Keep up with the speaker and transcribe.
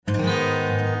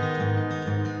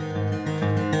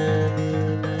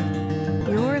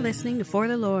listening to For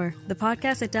the Lore, the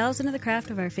podcast that delves into the craft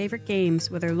of our favorite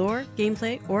games, whether lore,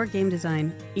 gameplay, or game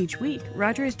design. Each week,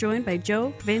 Roger is joined by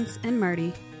Joe, Vince, and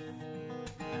Marty.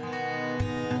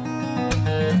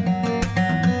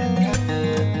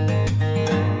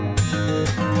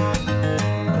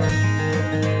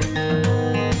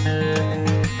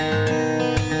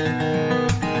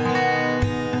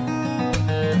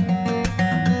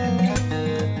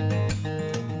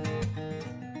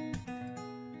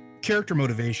 Character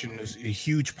motivation is a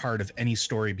huge part of any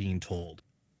story being told,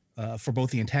 for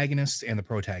both the antagonists and the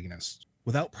protagonists.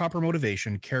 Without proper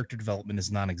motivation, character development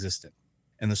is non-existent,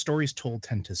 and the stories told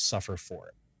tend to suffer for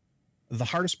it. The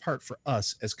hardest part for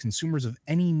us as consumers of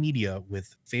any media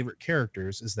with favorite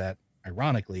characters is that,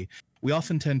 ironically, we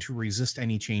often tend to resist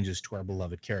any changes to our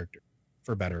beloved character,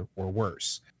 for better or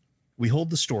worse. We hold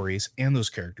the stories and those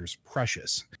characters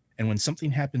precious, and when something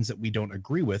happens that we don't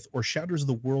agree with or shatters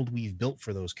the world we've built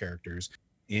for those characters,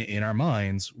 in our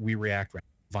minds, we react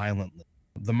violently.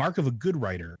 The mark of a good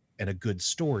writer and a good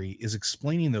story is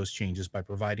explaining those changes by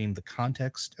providing the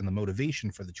context and the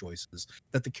motivation for the choices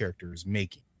that the character is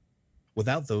making.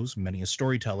 Without those, many a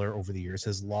storyteller over the years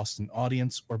has lost an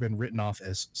audience or been written off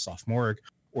as sophomoric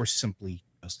or simply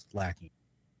just lacking.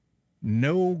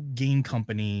 No game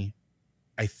company,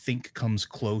 I think, comes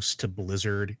close to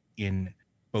Blizzard in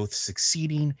both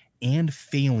succeeding and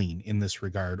failing in this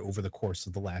regard over the course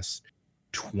of the last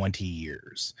 20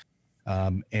 years.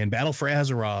 And Battle for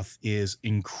Azeroth is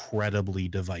incredibly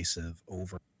divisive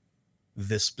over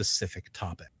this specific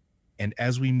topic. And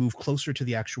as we move closer to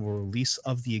the actual release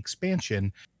of the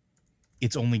expansion,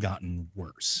 it's only gotten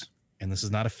worse. And this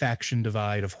is not a faction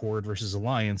divide of Horde versus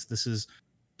Alliance. This is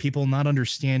people not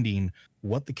understanding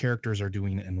what the characters are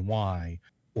doing and why,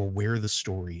 or where the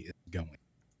story is going.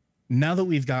 Now that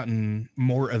we've gotten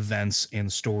more events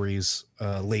and stories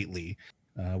lately,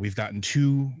 we've gotten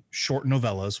two short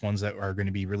novellas, ones that are going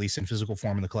to be released in physical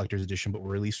form in the collector's edition, but were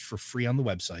released for free on the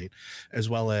website, as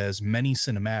well as many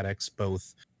cinematics,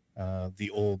 both the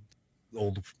old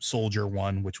Soldier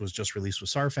one, which was just released with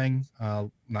Sarfang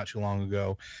not too long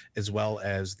ago, as well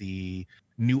as the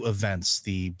new events,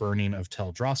 the burning of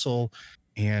Teldrassil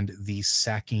and the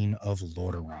sacking of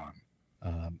Lordaeron,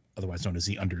 otherwise known as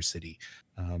the Undercity.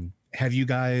 Have you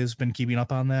guys been keeping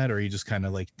up on that, or are you just kind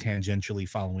of like tangentially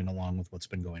following along with what's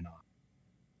been going on?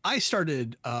 I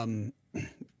started, well,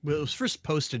 it was first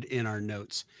posted in our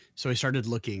notes, so I started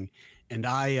looking, and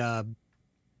how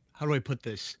do I put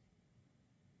this?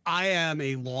 I am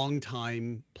a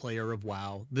longtime player of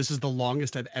WoW. This is the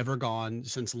longest I've ever gone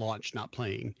since launch, not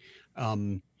playing.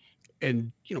 And,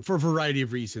 you know, for a variety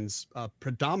of reasons,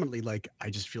 predominantly, like, I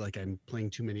just feel like I'm playing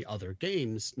too many other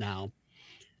games now.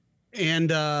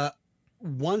 And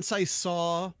once I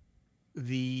saw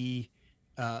the,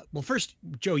 well, first,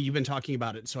 Joe, you've been talking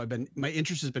about it, so my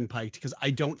interest has been piked because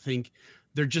I don't think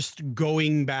they're just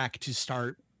going back to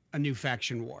start a new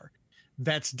faction war.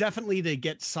 That's definitely to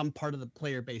get some part of the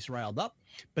player base riled up,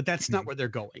 but that's not where they're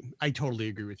going. I totally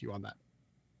agree with you on that.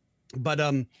 But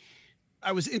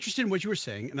I was interested in what you were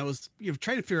saying, and I was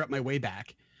trying to figure out my way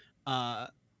back. And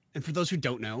for those who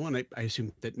don't know, and I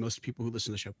assume that most people who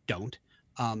listen to the show don't,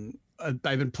 I've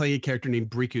been playing a character named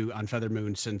Briku on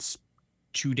Feathermoon since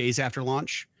 2 days after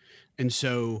launch. And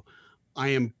so I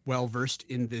am well versed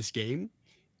in this game.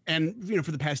 And, you know,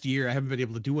 for the past year, I haven't been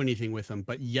able to do anything with him.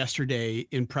 But yesterday,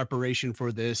 in preparation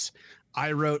for this,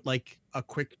 I wrote like a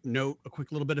quick note, a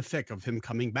quick little bit of fic of him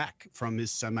coming back from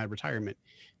his semi-retirement.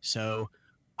 So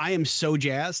I am so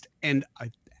jazzed, and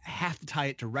I have to tie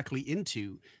it directly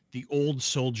into the old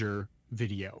Soldier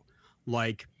video,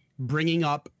 like bringing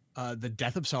up the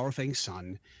death of Saurfang's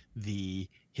son,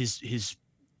 his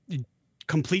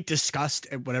complete disgust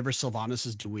at whatever Sylvanas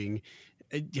is doing,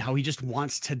 how he just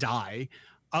wants to die.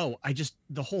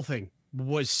 The whole thing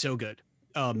was so good.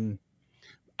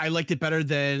 I liked it better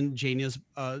than Jaina's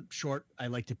short. I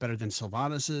liked it better than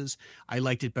Sylvanas's. I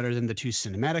liked it better than the two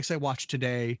cinematics I watched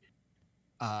today.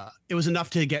 It was enough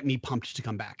to get me pumped to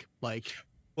come back. Like,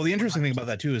 well, the interesting thing about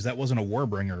that too is that wasn't a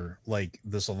Warbringer like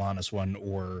the Sylvanas one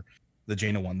or the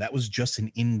Jaina one. That was just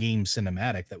an in-game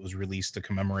cinematic that was released to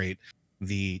commemorate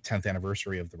the 10th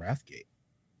anniversary of the Wrathgate.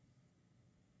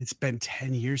 It's been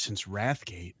 10 years since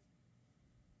Wrathgate.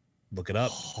 Look it up.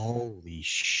 Holy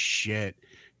shit.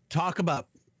 Talk about,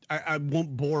 I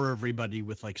won't bore everybody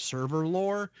with like server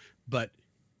lore, but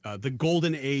the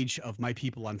golden age of my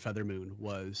people on Feathermoon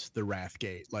was the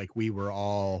Wrathgate. Like we were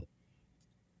all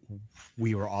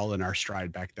in our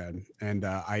stride back then. And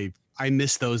I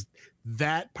miss those.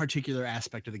 That particular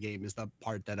aspect of the game is the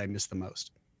part that I miss the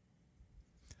most.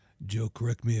 Joe,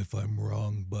 correct me if I'm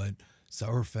wrong, but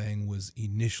Saurfang was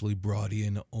initially brought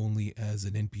in only as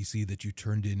an NPC that you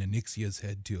turned in Anixia's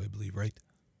head to, I believe, right?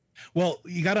 Well,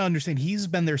 you got to understand, he's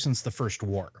been there since the first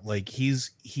war. Like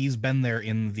he's been there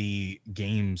in the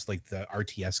games, like the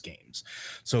RTS games.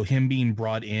 So him being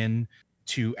brought in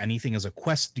to anything as a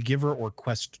quest giver or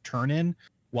quest turn in,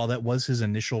 while that was his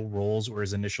initial roles or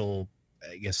his initial,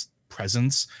 I guess,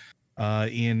 presence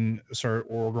in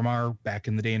Orgrimmar back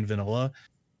in the day in vanilla,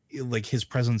 like his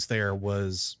presence there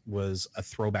was a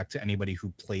throwback to anybody who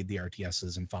played the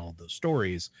RTSs and followed those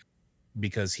stories,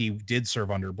 because he did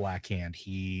serve under Black Hand.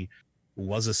 He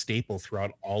was a staple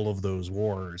throughout all of those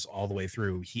wars, all the way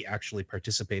through. He actually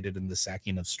participated in the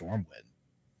sacking of Stormwind.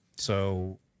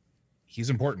 So he's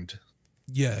important.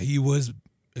 Yeah, he was,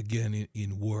 again,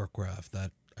 in Warcraft.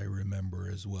 That I remember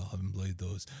as well. I haven't played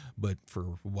those. But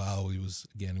for WoW, it was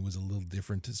a little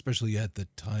different, especially at the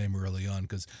time early on,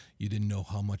 because you didn't know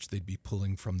how much they'd be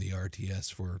pulling from the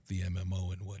RTS for the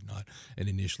MMO and whatnot. And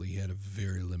initially, he had a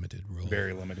very limited role.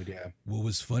 Very limited, yeah. What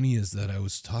was funny is that I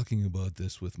was talking about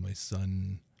this with my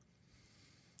son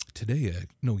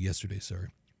yesterday, sorry,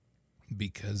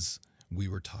 because we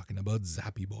were talking about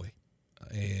Zappy Boy.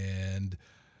 And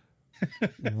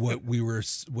what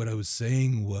I was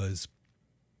saying was,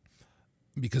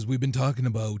 because we've been talking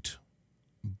about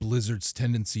Blizzard's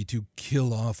tendency to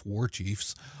kill off war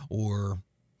chiefs or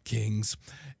kings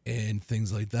and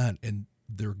things like that, and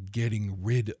they're getting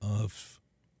rid of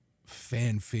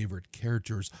fan favorite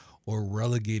characters or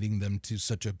relegating them to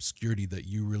such obscurity that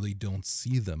you really don't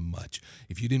see them much.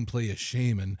 If you didn't play a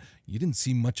shaman, you didn't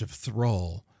see much of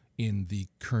Thrall in the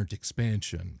current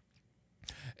expansion,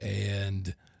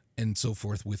 and so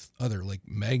forth with other, like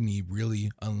Magni,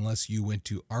 really, unless you went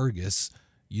to Argus,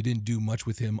 you didn't do much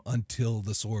with him until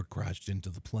the sword crashed into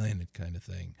the planet, kind of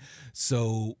thing.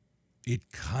 So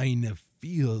it kind of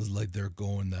feels like they're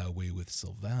going that way with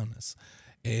Sylvanas.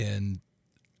 And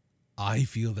I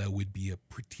feel that would be a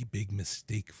pretty big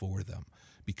mistake for them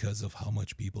because of how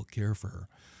much people care for her.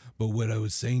 But what I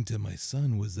was saying to my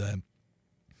son was that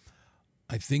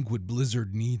I think what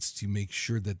Blizzard needs to make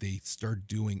sure that they start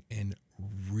doing and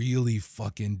really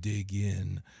fucking dig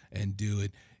in and do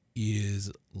it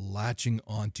is latching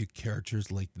onto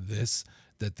characters like this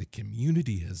that the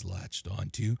community has latched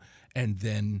onto, and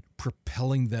then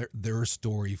propelling their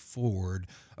story forward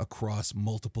across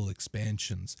multiple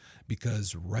expansions.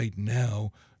 Because right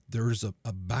now there's a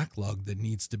backlog that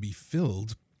needs to be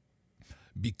filled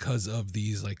because of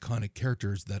these iconic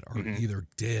characters that are either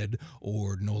dead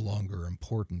or no longer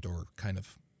important or kind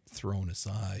of thrown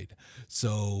aside.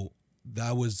 So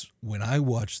that was when I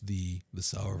watched the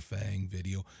Saurfang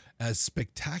video, as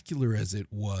spectacular as it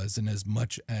was, and as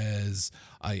much as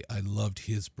I loved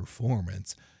his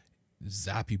performance,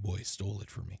 Zappy Boy stole it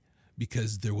for me,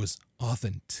 because there was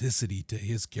authenticity to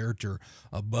his character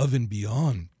above and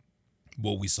beyond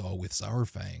what we saw with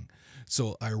Saurfang.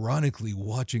 So ironically,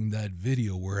 watching that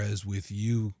video, whereas with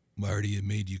you, Marty, it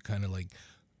made you kind of like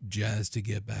jazzed to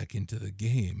get back into the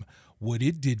game, what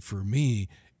it did for me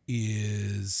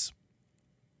is,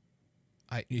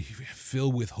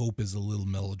 fill with hope is a little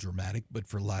melodramatic, but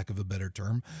for lack of a better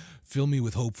term, fill me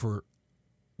with hope for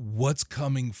what's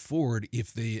coming forward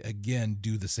if they again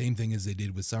do the same thing as they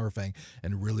did with Saurfang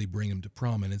and really bring him to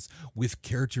prominence with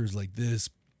characters like this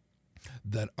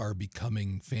that are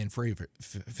becoming fan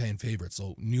favorites.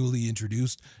 So newly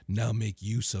introduced, now make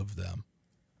use of them.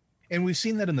 And we've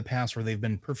seen that in the past where they've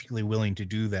been perfectly willing to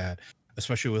do that,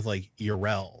 especially with like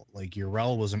Yrel. Like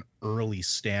Yrel was an early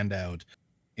standout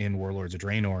in Warlords of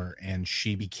Draenor, and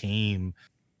she became,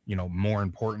 more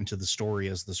important to the story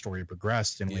as the story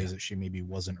progressed in ways that she maybe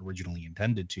wasn't originally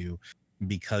intended to,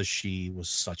 because she was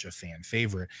such a fan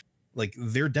favorite. Like,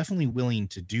 they're definitely willing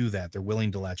to do that. They're willing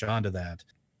to latch onto that,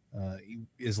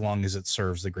 as long as it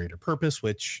serves the greater purpose,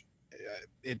 which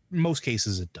in most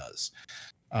cases it does.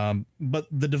 But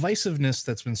the divisiveness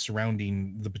that's been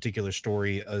surrounding the particular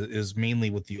story is mainly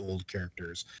with the old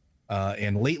characters.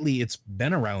 And lately it's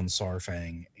been around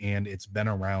Saurfang and it's been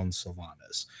around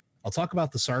Sylvanas. I'll talk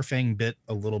about the Saurfang bit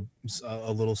a little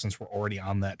since we're already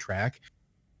on that track.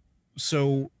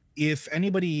 So if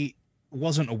anybody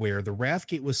wasn't aware, the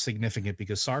Wrathgate was significant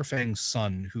because Saurfang's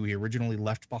son, who he originally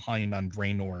left behind on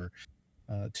Draenor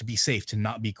to be safe, to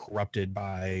not be corrupted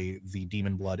by the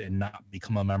demon blood and not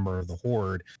become a member of the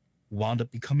Horde, wound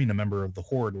up becoming a member of the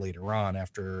Horde later on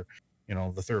after,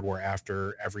 the Third War,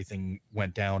 after everything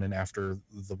went down and after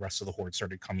the rest of the Horde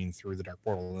started coming through the Dark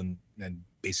Portal and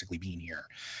basically being here.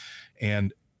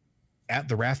 And at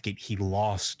the Wrathgate, he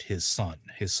lost his son.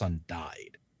 His son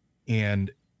died.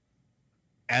 And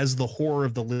as the horror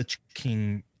of the Lich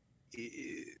King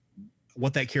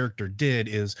what that character did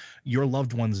is your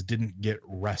loved ones didn't get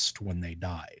rest when they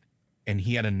died. And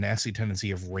he had a nasty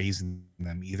tendency of raising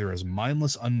them either as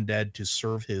mindless undead to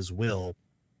serve his will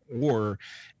or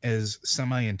as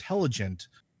semi-intelligent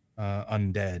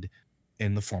undead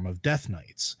in the form of Death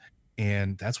Knights.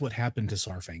 And that's what happened to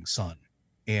Saurfang's son.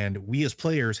 And we as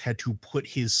players had to put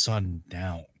his son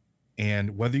down.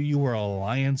 And whether you were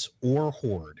Alliance or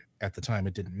Horde at the time,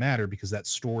 it didn't matter because that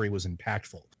story was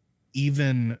impactful.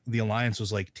 Even the Alliance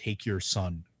was like, take your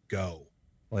son, go.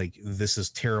 Like, this is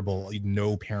terrible.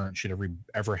 No parent should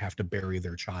ever have to bury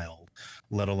their child,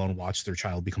 let alone watch their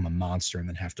child become a monster and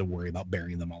then have to worry about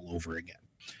burying them all over again.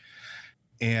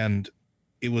 And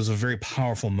it was a very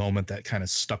powerful moment that kind of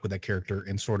stuck with that character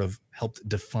and sort of helped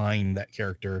define that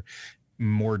character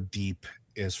more deep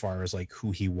as far as like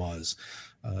who he was.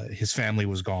 His family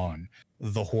was gone.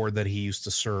 The Horde that he used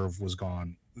to serve was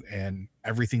gone, and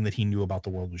everything that he knew about the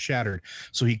world was shattered.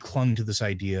 So he clung to this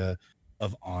idea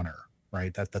of honor,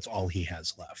 right? That's all he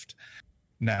has left.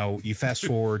 Now you fast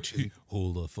forward to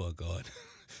hold the fuck on.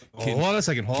 Hold on a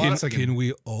second. Can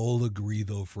we all agree,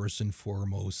 though, first and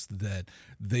foremost, that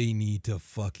they need to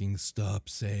fucking stop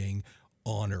saying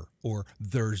honor or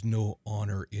there's no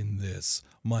honor in this?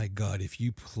 My God, if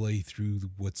you play through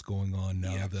what's going on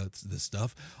now, that's the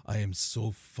stuff, I am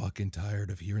so fucking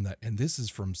tired of hearing that. And this is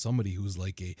from somebody who's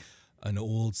like an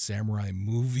old samurai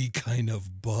movie kind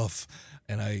of buff.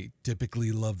 And I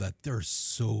typically love that. They're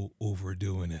so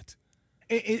overdoing it.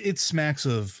 It smacks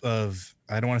of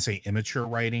I don't want to say immature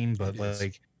writing, but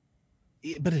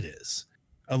but it is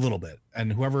a little bit.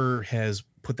 And whoever has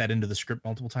put that into the script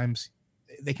multiple times,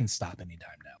 they can stop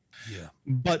anytime now. Yeah.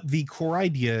 But the core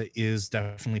idea is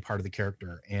definitely part of the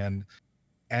character. And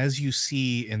as you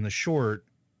see in the short,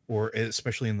 or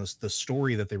especially in the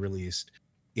story that they released,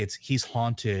 he's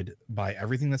haunted by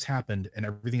everything that's happened and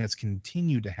everything that's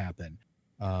continued to happen.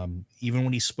 Even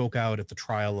when he spoke out at the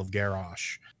trial of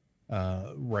Garrosh,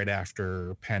 right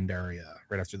after Pandaria,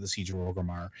 right after the Siege of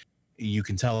Orgrimmar, you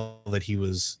can tell that he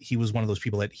was one of those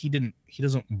people that he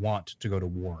doesn't want to go to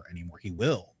war anymore. He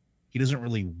will. He doesn't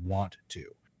really want to.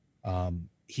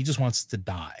 He just wants to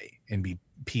die and be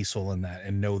peaceful in that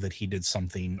and know that he did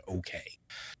something okay.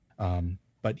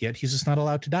 But yet he's just not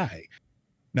allowed to die.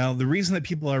 Now, the reason that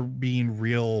people are being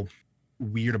real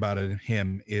weird about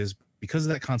him is because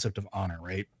of that concept of honor,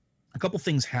 right? A couple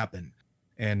things happen.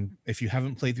 And if you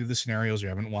haven't played through the scenarios or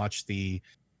haven't watched the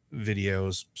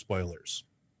videos, spoilers.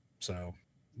 So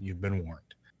you've been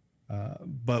warned.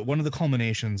 But one of the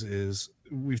culminations is,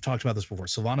 we've talked about this before,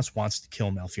 Sylvanas wants to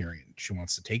kill Malfurion. She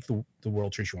wants to take the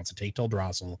World Tree. She wants to take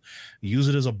Teldrassil, use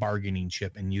it as a bargaining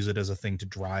chip, and use it as a thing to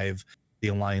drive the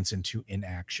Alliance into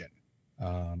inaction.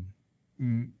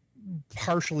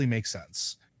 Partially makes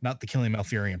sense. Not the killing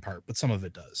Malfurion part, but some of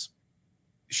it does.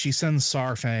 She sends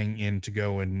Saurfang in to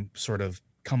go and sort of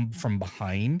come from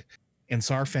behind, and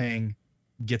Saurfang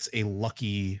gets a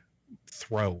lucky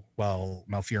throw while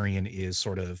Malfurion is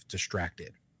sort of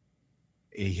distracted.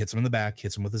 He hits him in the back,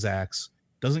 hits him with his axe,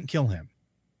 doesn't kill him.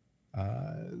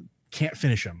 Can't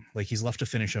finish him. Like, he's left to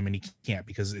finish him and he can't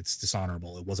because it's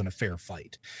dishonorable. It wasn't a fair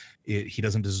fight. He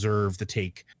doesn't deserve to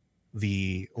take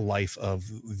the life of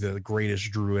the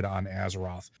greatest druid on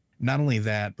Azeroth. Not only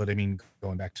that, but I mean,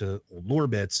 going back to old lore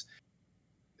bits,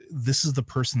 this is the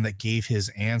person that gave his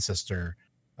ancestor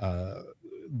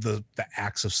the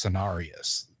axe of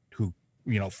Cenarius, who,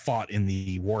 fought in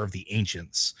the War of the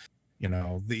Ancients.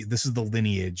 This is the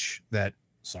lineage that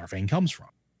Saurfang comes from.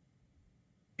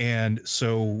 And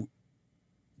so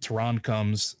Tehran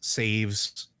comes,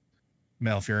 saves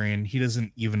Malfurion. He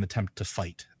doesn't even attempt to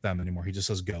fight them anymore. He just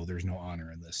says, go, there's no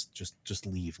honor in this. Just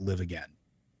leave, live again.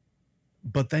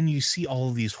 But then you see all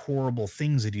of these horrible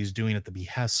things that he's doing at the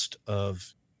behest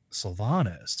of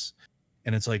Sylvanas.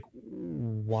 And it's like,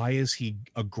 why is he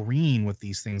agreeing with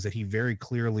these things that he very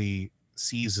clearly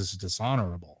sees as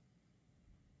dishonorable?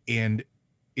 And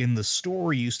in the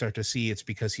story, you start to see it's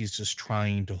because he's just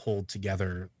trying to hold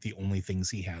together the only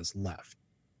things he has left.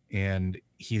 And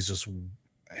he's just,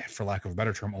 for lack of a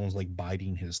better term, almost like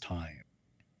biding his time.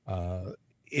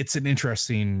 It's an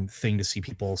interesting thing to see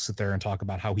people sit there and talk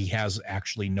about how he has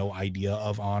actually no idea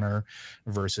of honor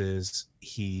versus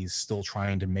he's still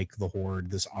trying to make the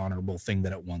Horde this honorable thing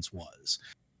that it once was.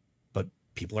 But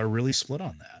people are really split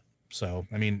on that. So,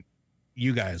 I mean,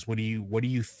 you guys, what do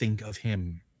you think of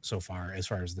him so far as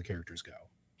the characters go?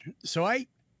 So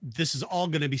this is all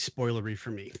going to be spoilery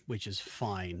for me, which is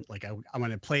fine. Like I'm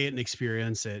going to play it and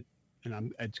experience it,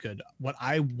 and it's good. What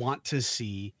I want to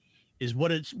see is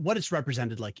what it's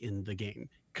represented like in the game,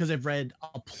 because I've read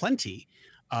plenty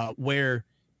where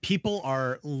people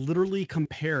are literally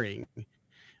comparing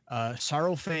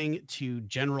Saurfang to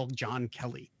General John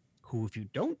Kelly, who, if you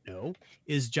don't know,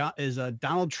 is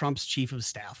Donald Trump's chief of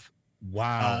staff.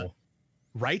 Wow.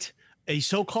 Right? A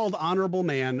so-called honorable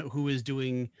man who is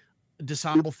doing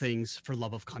dishonorable things for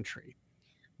love of country.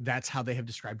 That's how they have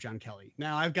described John Kelly.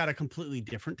 Now, I've got a completely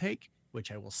different take,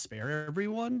 which I will spare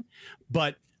everyone,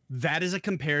 but that is a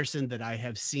comparison that I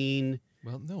have seen.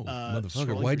 Well, no, scrolling motherfucker.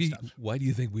 through Why do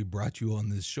you think we brought you on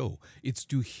this show? It's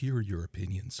to hear your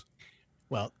opinions.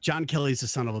 Well, John Kelly's a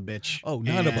son of a bitch. Oh,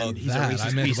 not about and he's a that. racist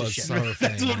I meant piece of about shit. Saurfang.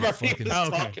 That's what Marty Fucking- was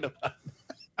okay. talking about.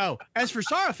 Oh, as for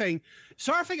Saurfang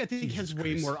I think Jesus has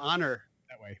way Christ. more honor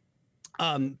that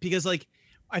way. Because like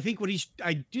I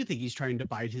do think he's trying to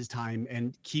bide his time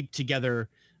and keep together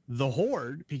the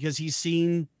Horde, because he's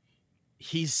seen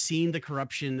the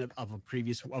corruption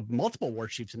of multiple war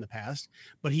chiefs in the past,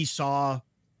 but he saw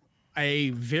a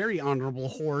very honorable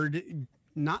Horde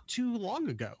not too long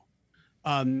ago.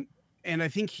 And I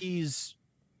think he's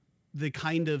the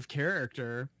kind of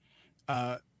character.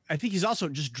 I think he's also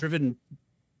just driven.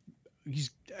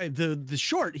 He's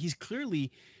he's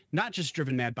clearly not just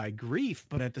driven mad by grief,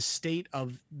 but at the state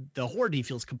of the Horde, he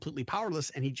feels completely powerless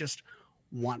and he just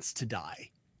wants to die.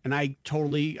 And I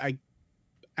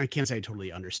can't say I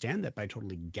totally understand that, but I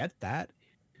totally get that.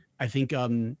 I think,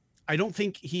 I don't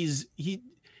think you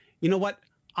know what?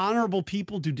 Honorable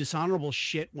people do dishonorable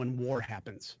shit when war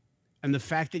happens. And the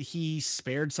fact that he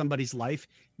spared somebody's life,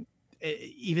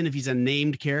 even if he's a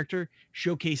named character,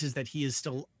 showcases that he is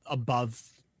still above,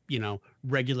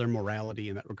 regular morality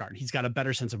in that regard. He's got a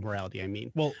better sense of morality. I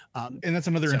mean, Well, and that's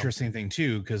another so- interesting thing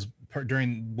too, because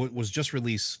during what was just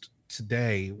released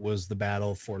today was the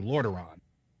battle for Lordaeron,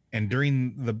 and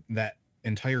during that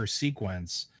entire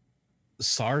sequence,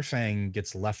 Saurfang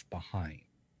gets left behind.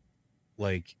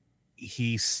 Like,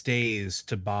 he stays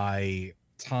to buy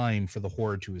time for the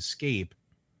Horde to escape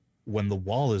when the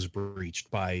wall is breached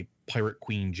by Pirate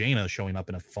Queen Jaina showing up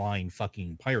in a flying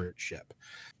fucking pirate ship.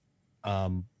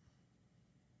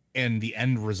 And the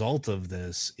end result of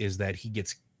this is that he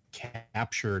gets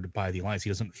captured by the Alliance. He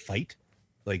doesn't fight.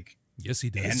 Like, Yes, he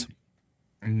does.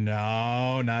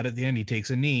 no, not at the end. He takes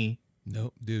a knee.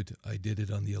 No, dude, I did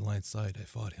it on the Alliance side. I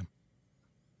fought him.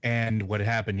 And what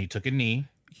happened? He took a knee,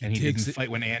 and he takes didn't it-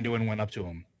 fight when Anduin went up to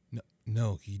him.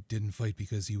 No, he didn't fight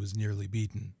because he was nearly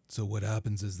beaten. So what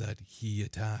happens is that he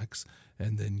attacks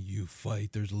and then you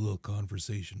fight. There's a little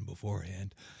conversation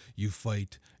beforehand. You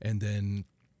fight, and then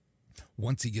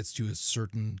once he gets to a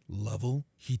certain level,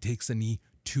 he takes a knee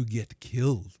to get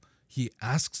killed. He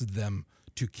asks them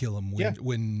to kill him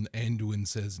when Anduin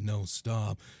says, no,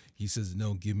 stop. He says,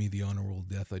 no, give me the honorable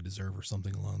death I deserve, or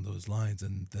something along those lines.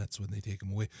 And that's when they take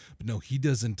him away. But no, he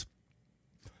doesn't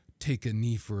take a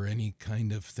knee for any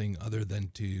kind of thing other than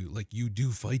to, like, you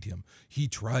do fight him. He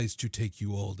tries to take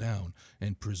you all down,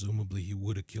 and presumably he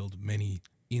would have killed many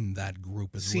in that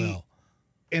group as well.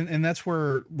 And that's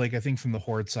where, like, I think from the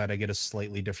Horde side, I get a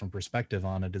slightly different perspective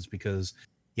on it, is because,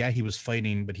 yeah, he was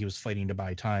fighting, but he was fighting to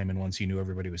buy time. And once he knew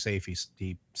everybody was safe,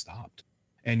 he stopped.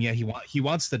 And yeah, he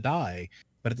wants to die,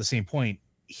 but at the same point,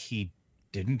 he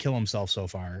didn't kill himself so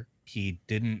far. He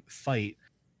didn't fight.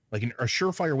 Like, a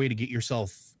surefire way to get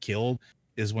yourself killed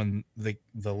is when the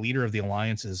leader of the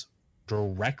Alliance is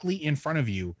directly in front of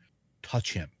you.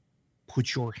 Touch him,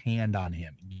 put your hand on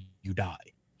him, you die.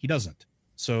 He doesn't.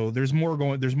 So there's more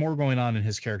going on in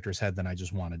his character's head than I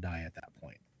just want to die at that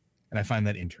point. And I find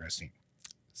that interesting.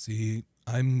 See,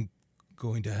 I'm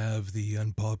going to have the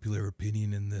unpopular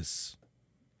opinion in this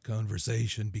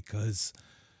conversation because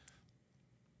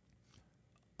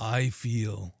I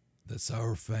feel that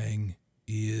Saurfang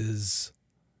is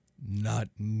not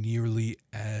nearly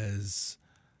as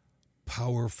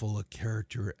powerful a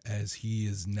character as he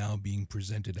is now being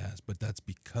presented as, but that's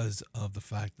because of the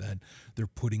fact that they're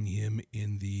putting him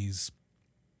in these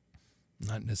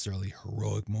not necessarily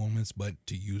heroic moments, but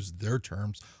to use their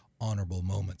terms, honorable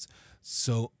moments.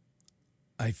 So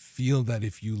I feel that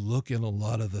if you look at a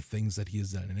lot of the things that he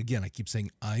has done, and again, I keep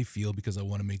saying I feel because I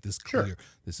want to make this clear. Sure.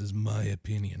 This is my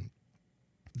opinion.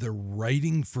 The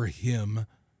writing for him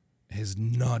has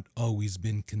not always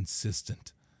been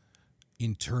consistent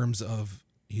in terms of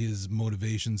his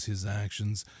motivations, his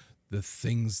actions, the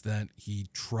things that he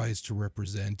tries to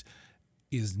represent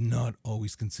is not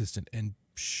always consistent. And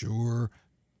sure,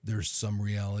 there's some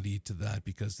reality to that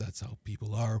because that's how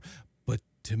people are. But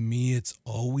to me, it's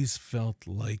always felt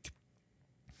like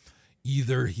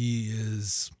either he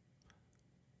is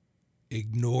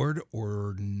ignored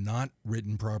or not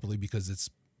written properly because it's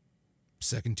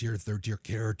second tier, third tier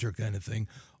character kind of thing,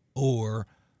 or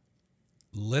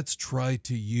let's try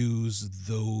to use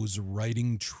those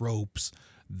writing tropes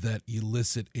that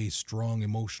elicit a strong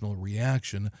emotional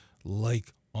reaction,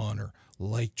 like honor,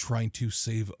 like trying to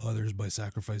save others by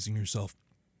sacrificing yourself,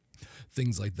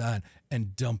 things like that,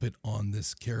 and dump it on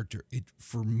this character. It,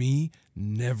 for me,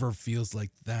 never feels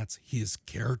like that's his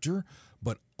character,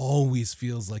 but always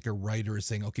feels like a writer is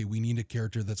saying, okay, we need a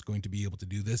character that's going to be able to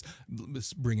do this.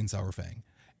 Let's bring in Sourfang.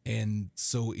 And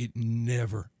so it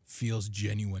never feels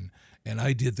genuine. And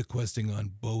I did the questing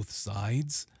on both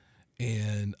sides,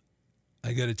 and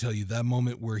I got to tell you, that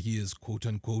moment where he is quote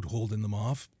unquote holding them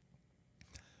off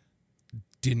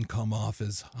didn't come off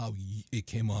as how it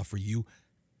came off for you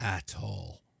at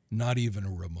all. Not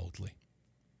even remotely.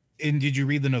 And did you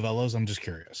read the novellas? I'm just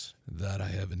curious. That I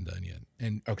haven't done yet.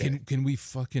 And Okay. can we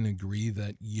fucking agree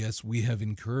that, yes, we have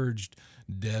encouraged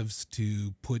devs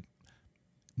to put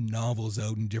novels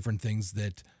out and different things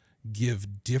that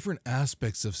give different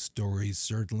aspects of stories,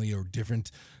 certainly, or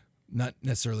different, not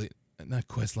necessarily, not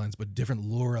quest lines, but different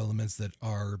lore elements that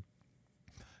are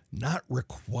not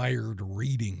required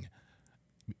reading.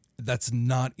 That's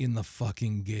not in the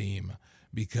fucking game,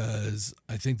 because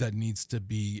I think that needs to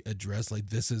be addressed. Like,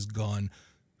 this has gone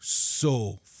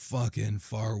so fucking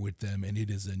far with them, and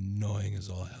it is annoying as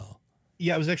all hell.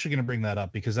 Yeah, I was actually going to bring that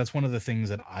up because that's one of the things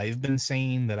that I've been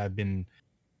saying, that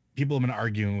people have been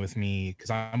arguing with me,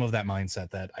 because I'm of that mindset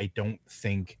that I don't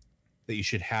think that you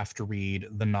should have to read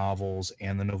the novels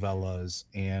and the novellas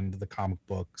and the comic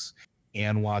books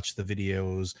and watch the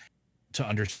videos to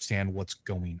understand what's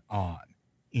going on.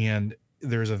 And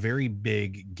there's a very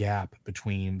big gap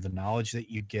between the knowledge that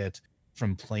you get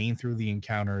from playing through the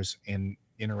encounters and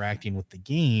interacting with the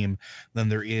game than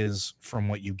there is from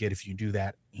what you get if you do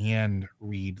that and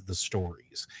read the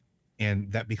stories.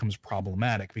 And that becomes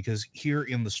problematic, because here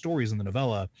in the stories in the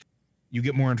novella, you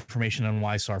get more information on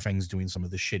why Saurfang's doing some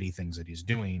of the shitty things that he's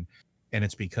doing. And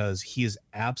it's because he is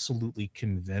absolutely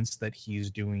convinced that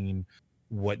he's doing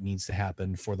what needs to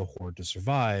happen for the Horde to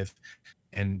survive.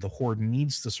 And the Horde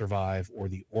needs to survive, or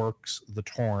the orcs, the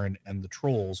Tauren, and the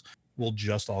trolls will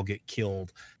just all get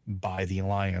killed by the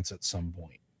Alliance at some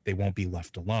point. They won't be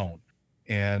left alone.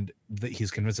 And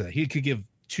he's convinced of that. He could give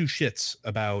two shits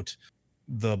about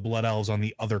the Blood Elves on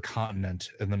the other continent,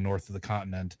 in the north of the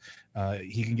continent.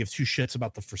 He can give two shits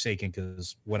about the Forsaken,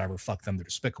 because whatever, fuck them, they're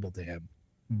despicable to him.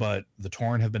 But the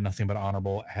Tauren have been nothing but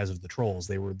honorable, as of the trolls.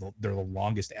 They're the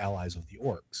longest allies of the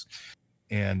orcs.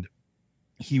 And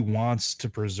he wants to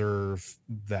preserve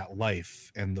that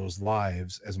life and those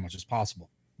lives as much as possible.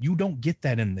 You don't get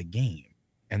that in the game,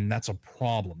 and that's a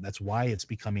problem. That's why it's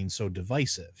becoming so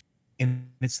divisive. And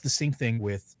it's the same thing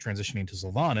with transitioning to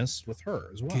Sylvanas with her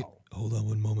as well. Okay, hold on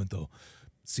one moment, though.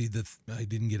 See, I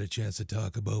didn't get a chance to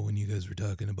talk about when you guys were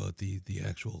talking about the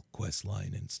actual quest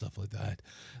line and stuff like that.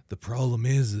 The problem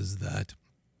is that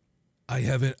I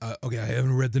haven't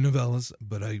read the novellas,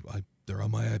 but they're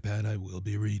on my iPad. I will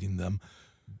be reading them.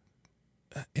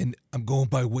 And I'm going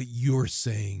by what you're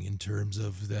saying in terms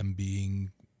of them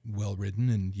being well written,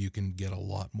 and you can get a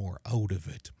lot more out of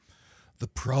it. The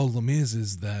problem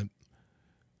is that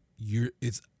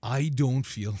I don't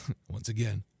feel, once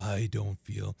again, I don't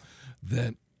feel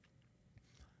that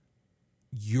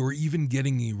you're even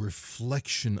getting a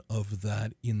reflection of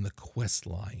that in the quest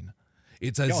line.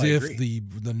 It's as if the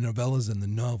novellas and the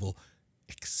novel,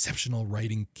 exceptional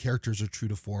writing, characters are true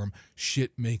to form,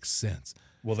 shit makes sense.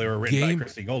 Well, they were written by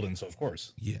Christy Golden, so of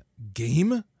course. Yeah.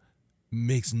 Game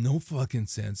makes no fucking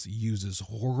sense, uses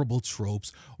horrible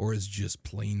tropes, or is just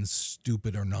plain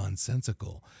stupid or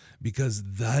nonsensical. Because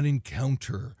that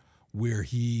encounter where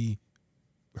he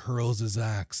hurls his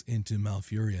axe into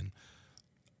Malfurion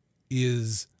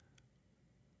is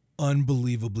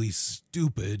unbelievably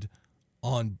stupid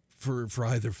for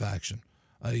either faction.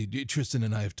 Tristan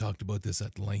and I have talked about this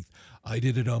at length. I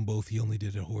did it on both. He only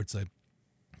did it Horde side.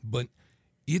 But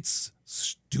it's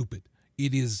stupid.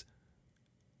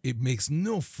 It makes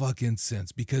no fucking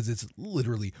sense, because it's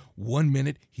literally 1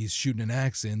 minute he's shooting an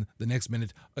axe in, the next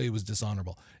minute it was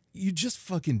dishonorable. You just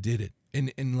fucking did it.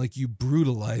 And like, you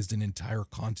brutalized an entire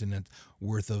continent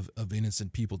worth of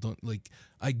innocent people.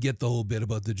 I get the whole bit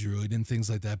about the druid and things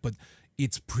like that, but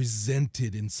it's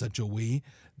presented in such a way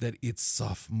that it's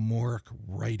sophomoric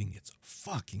writing. It's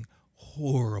fucking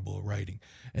horrible writing.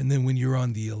 And then when you're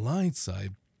on the Alliance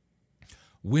side,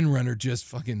 Windrunner just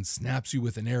fucking snaps you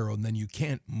with an arrow, and then you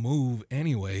can't move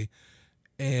anyway.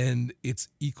 And it's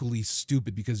equally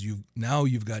stupid, because you've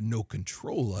got no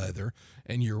control either,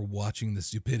 and you're watching the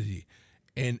stupidity.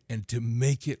 And to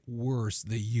make it worse,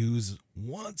 they use,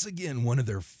 once again, one of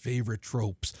their favorite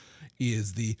tropes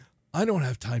is I don't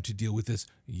have time to deal with this,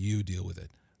 you deal with it.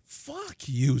 fuck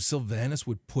you. Sylvanas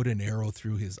would put an arrow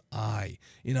through his eye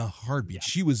in a heartbeat. Yeah.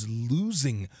 She was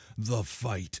losing the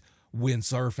fight when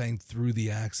Saurfang threw the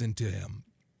axe into him.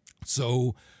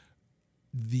 So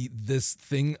this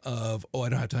thing of, oh, I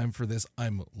don't have time for this,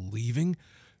 I'm leaving.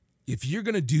 If you're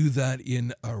going to do that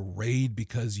in a raid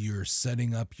because you're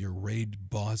setting up your raid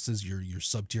bosses, your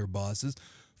sub-tier bosses,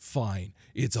 fine.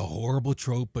 It's a horrible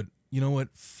trope, but you know what?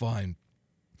 Fine.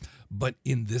 But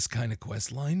in this kind of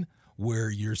quest line where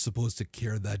you're supposed to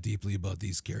care that deeply about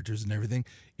these characters and everything,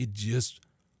 it just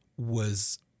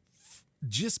was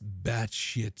just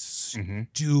batshit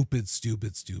stupid.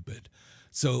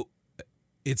 So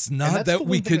it's not that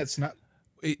we could. That's not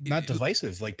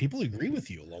divisive. Like, people agree with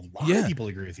you. A lot of people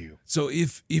agree with you. So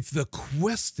if the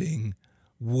questing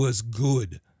was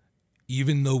good,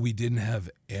 even though we didn't have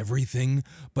everything,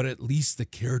 but at least the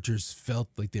characters felt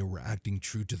like they were acting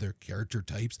true to their character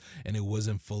types and it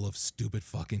wasn't full of stupid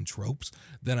fucking tropes,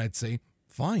 then I'd say,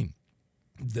 fine.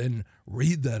 Then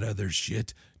read that other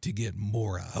shit to get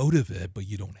more out of it, but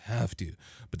you don't have to.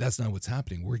 But that's not what's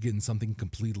happening. We're getting something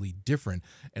completely different.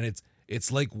 And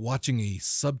it's like watching a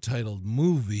subtitled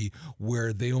movie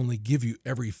where they only give you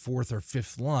every fourth or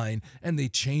fifth line and they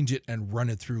change it and run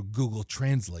it through Google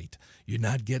Translate. You're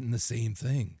not getting the same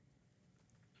thing.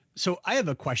 So I have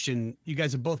a question. You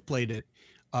guys have both played it.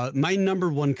 My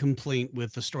number one complaint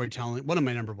with the storytelling, one of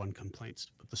my number one complaints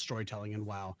with the storytelling in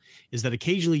WoW, is that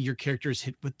occasionally your character is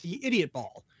hit with the idiot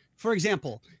ball. For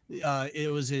example, it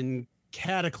was in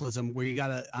Cataclysm where you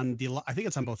gotta, I think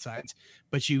it's on both sides,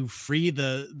 but you free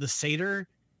the satyr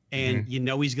and you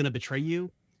know he's gonna betray you,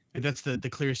 and that's the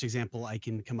clearest example I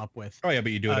can come up with. Oh yeah,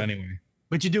 but you do it anyway.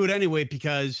 But you do it anyway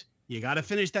because you got to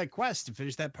finish that quest to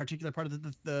finish that particular part of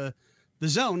the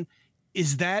zone.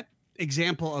 Is that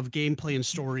example of gameplay and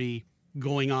story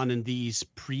going on in these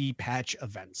pre-patch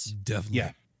events? Definitely.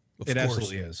 Yeah, it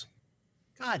absolutely is.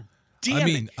 God damn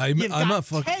it. I'm a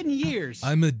fucking 10 years.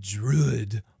 I'm a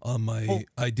druid on my,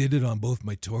 I did it on both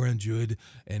my Tauren druid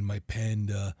and my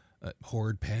panda,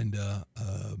 horde panda,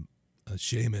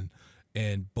 shaman.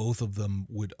 And both of them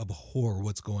would abhor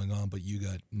what's going on, but you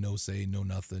got no say, no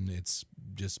nothing. It's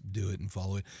just do it and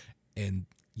follow it. And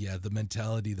yeah, the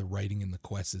mentality, the writing in the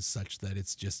quest is such that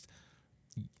it's just,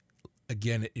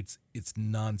 again, it's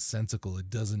nonsensical. It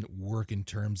doesn't work in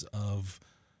terms of.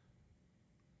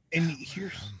 And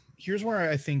here's where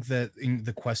I think that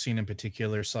the questing in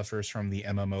particular suffers from the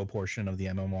MMO portion of the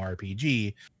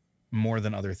MMORPG more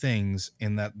than other things,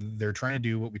 in that they're trying to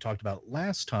do what we talked about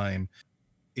last time,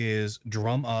 is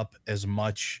drum up as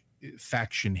much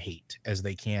faction hate as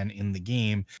they can in the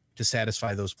game to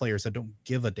satisfy those players that don't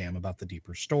give a damn about the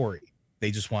deeper story.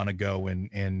 They just want to go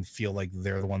and feel like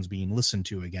they're the ones being listened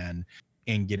to again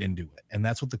and get into it. And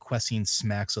that's what the questing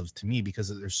smacks of to me,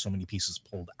 because there's so many pieces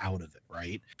pulled out of it,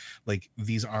 right? Like,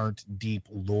 these aren't deep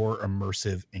lore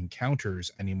immersive encounters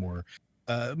anymore,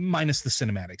 minus the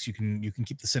cinematics. You can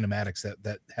keep the cinematics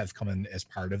that have come in as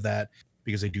part of that,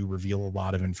 because they do reveal a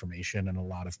lot of information and a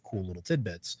lot of cool little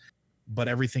tidbits. But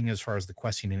everything as far as the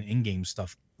questing and in-game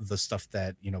stuff, the stuff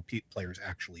that, players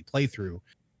actually play through,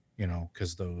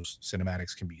 because those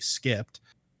cinematics can be skipped,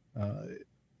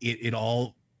 it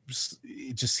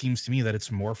just seems to me that it's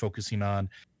more focusing on,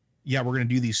 we're going to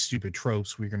do these stupid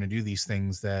tropes. We're going to do these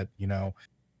things that,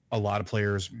 a lot of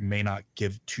players may not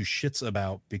give two shits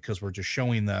about, because we're just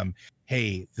showing them,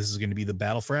 hey, this is going to be the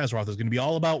battle for Azeroth. It's going to be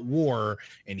all about war,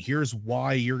 and here's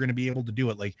why you're going to be able to do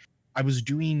it. Like, I was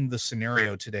doing the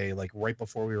scenario today, like right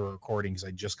before we were recording, because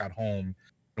I just got home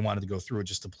and wanted to go through it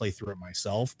just to play through it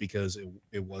myself, because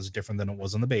it was different than it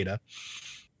was in the beta.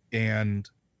 And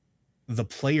the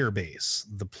player base,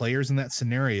 the players in that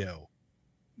scenario,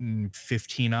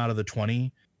 15 out of the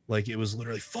 20, like, it was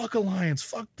literally fuck Alliance,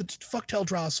 fuck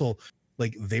Teldrassil.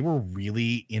 Like, they were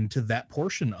really into that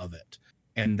portion of it.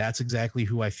 And that's exactly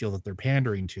who I feel that they're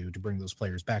pandering to bring those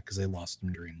players back, because they lost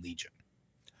them during Legion.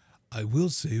 I will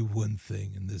say one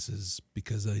thing, and this is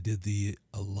because I did the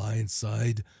Alliance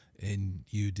side and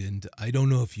you didn't. I don't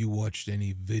know if you watched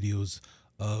any videos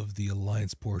of the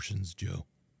Alliance portions, Joe.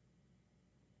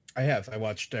 I have. I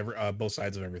watched both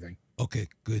sides of everything. Okay,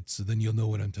 good. So then you'll know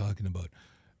what I'm talking about.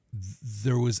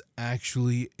 There was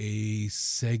actually a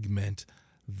segment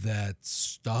that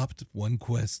stopped, one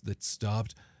quest that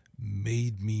stopped,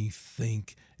 made me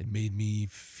think, and made me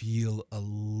feel a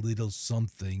little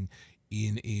something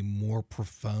in a more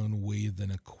profound way than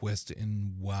a quest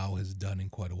in WoW has done in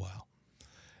quite a while.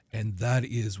 And that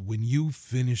is when you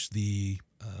finish the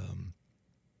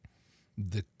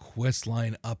quest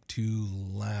line up to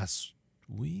last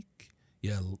week.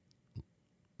 Yeah,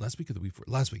 last week or the week before?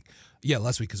 Last week. Yeah,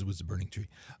 last week because it was the burning tree.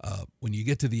 When you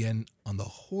get to the end on the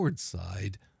horde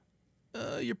side,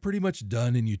 you're pretty much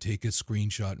done and you take a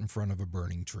screenshot in front of a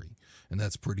burning tree. And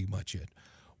that's pretty much it.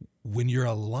 When you're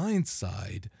alliance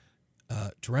side,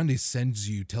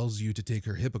 Tyrande tells you to take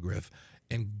her hippogriff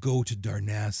and go to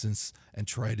Darnassus and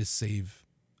try to save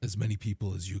as many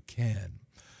people as you can.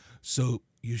 So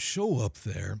you show up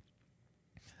there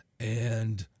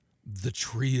and the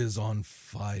tree is on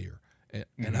fire.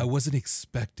 And I wasn't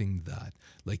expecting that.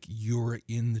 Like, you're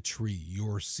in the tree,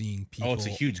 you're seeing people. Oh, it's a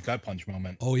huge gut punch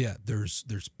moment. Oh yeah, there's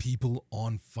people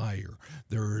on fire.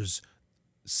 There's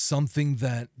something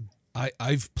that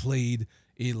I've played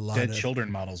a lot Dead of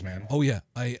children models, man. Oh yeah,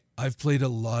 I've played a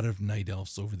lot of night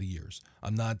elves over the years.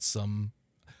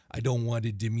 I don't want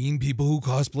to demean people who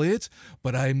cosplay it,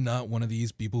 but I'm not one of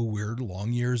these people who wear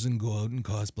long ears and go out and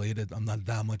cosplay it. I'm not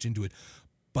that much into it,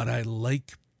 but I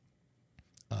like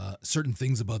certain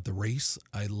things about the race.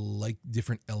 I like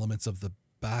different elements of the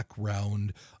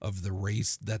background of the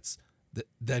race. That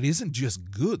isn't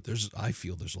just good. I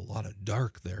feel there's a lot of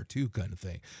dark there too, kind of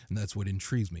thing, and that's what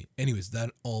intrigues me. Anyways,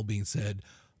 that all being said,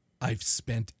 I've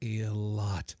spent a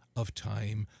lot of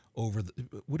time over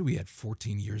what are we at?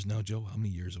 14 years now, Joe? How many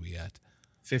years are we at?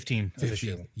 15.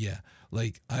 15. Yeah.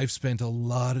 Like, I've spent a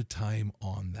lot of time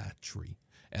on that tree,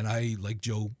 and I, like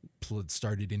Joe,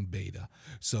 started in beta.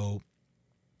 So,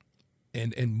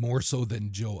 and more so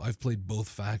than Joe, I've played both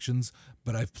factions,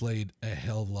 but I've played a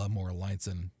hell of a lot more Alliance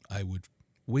than I would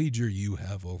wager you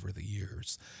have over the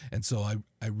years. And so I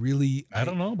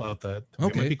don't know about that. Okay.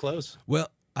 It might be close. Well,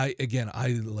 I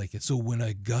like it. So when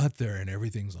I got there and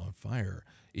everything's on fire,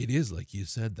 it is like you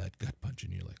said, that gut punch,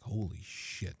 and you're like, holy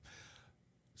shit.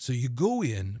 So you go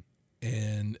in,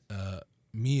 and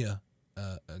Mia,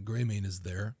 Greymane is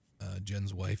there,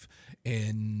 Jen's wife,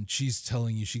 and she's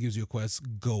telling you, she gives you a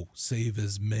quest, go save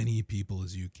as many people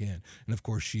as you can. And of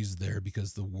course she's there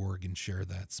because the Worgen share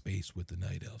that space with the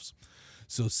Night Elves.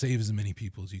 So save as many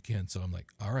people as you can. So I'm like,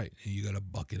 all right, and you got a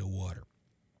bucket of water,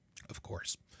 of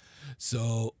course.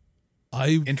 So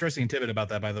interesting tidbit about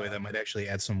that, by the way, that might actually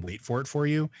add some weight for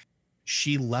you.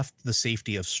 She left the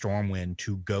safety of Stormwind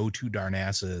to go to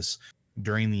Darnassus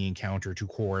during the encounter to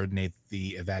coordinate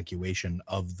the evacuation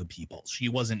of the people. She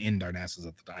wasn't in Darnassus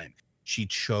at the time. She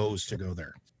chose to go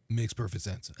there. Makes perfect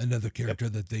sense. Another character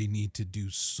that they need to do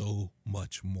so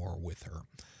much more with her.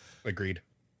 Agreed.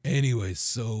 Anyways,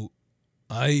 so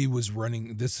I was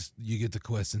running this, you get the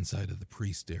quest inside of the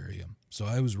priest area. So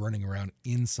I was running around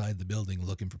inside the building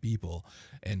looking for people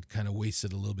and kind of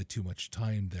wasted a little bit too much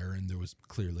time there. And there was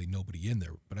clearly nobody in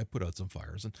there, but I put out some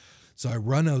fires. And so I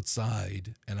run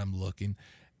outside and I'm looking,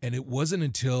 and it wasn't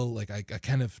until like I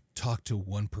kind of talked to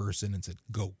one person and said,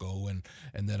 go.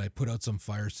 And then I put out some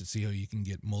fires to see how you can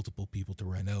get multiple people to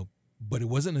run out. But it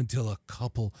wasn't until a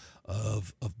couple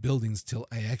of buildings till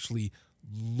I actually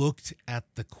looked at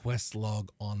the quest log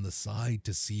on the side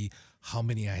to see how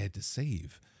many I had to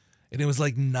save. And it was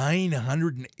like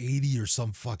 980 or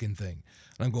some fucking thing.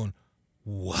 And I'm going,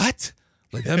 what?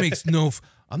 Like, that makes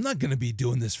I'm not going to be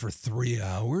doing this for 3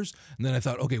 hours. And then I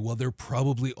thought, okay, well, they're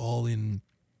probably all in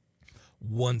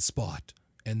one spot.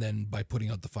 And then by putting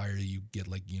out the fire, you get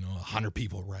 100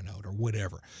 people run out or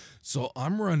whatever. So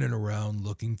I'm running around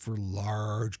looking for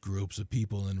large groups of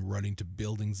people and running to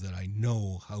buildings that I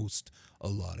know housed a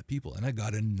lot of people. And I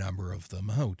got a number of them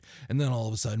out. And then all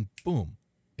of a sudden, boom,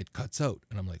 it cuts out.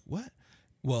 And I'm like, what?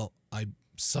 Well, I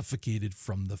suffocated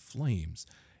from the flames.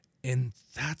 And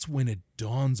that's when it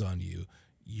dawns on you,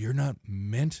 you're not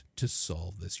meant to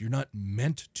solve this. You're not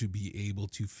meant to be able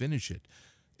to finish it.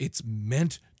 It's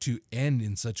meant to end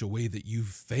in such a way that you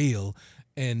fail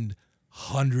and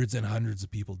hundreds and hundreds of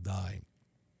people die.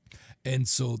 And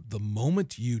so the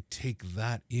moment you take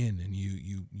that in and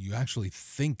you actually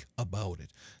think about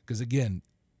it, because again,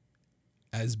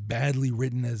 as badly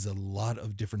written as a lot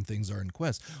of different things are in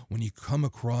Quest, when you come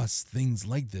across things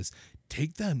like this,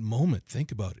 take that moment,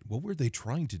 think about it. What were they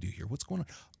trying to do here? What's going on?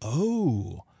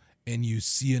 Oh, and you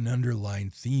see an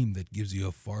underlying theme that gives you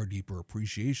a far deeper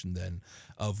appreciation then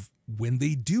of when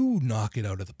they do knock it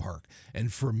out of the park.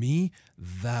 And for me,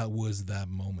 that was that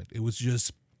moment. It was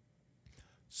just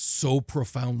so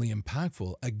profoundly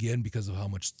impactful, again, because of how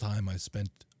much time I spent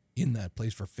in that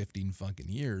place for 15 fucking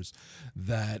years,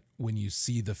 that when you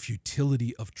see the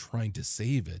futility of trying to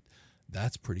save it,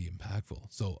 that's pretty impactful.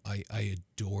 So I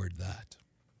adored that.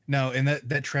 Now, and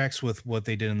that tracks with what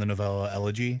they did in the novella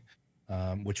Elegy,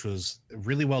 which was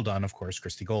really well done, of course,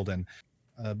 Christy Golden.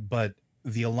 But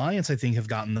the Alliance, I think, have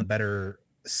gotten the better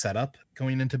setup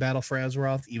going into Battle for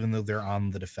Azeroth, even though they're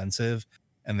on the defensive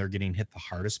and they're getting hit the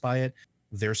hardest by it.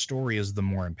 their story is the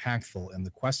more impactful. And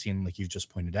the questing, like you've just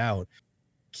pointed out,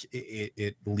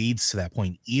 it leads to that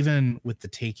point. Even with the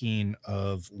taking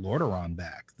of Lordaeron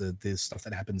back, the stuff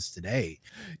that happens today,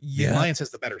 the Alliance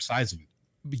has the better size of it.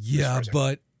 Yeah,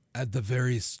 but at the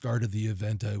very start of the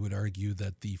event, I would argue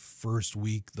that the first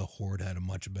week, the Horde had a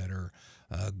much better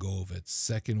go of it.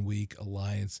 Second week,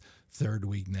 Alliance. Third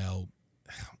week, now,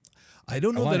 I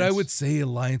don't know that I would say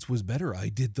Alliance was better. I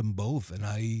did them both, and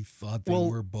I thought they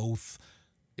were both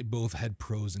had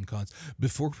pros and cons.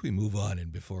 Before we move on,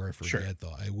 and before I forget,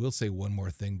 though, I will say one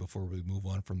more thing before we move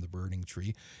on from the Burning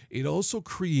Tree. It also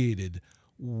created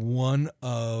one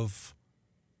of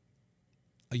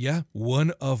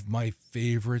my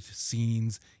favorite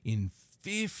scenes in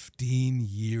 15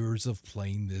 years of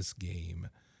playing this game.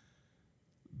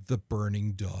 The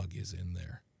Burning Dog is in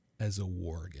there as a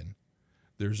worgen.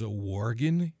 There's a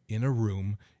worgen in a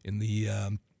room in the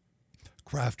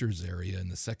crafters area in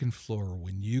the second floor.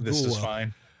 When you this go is up,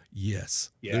 fine.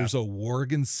 Yes, there's a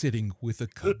worgen sitting with a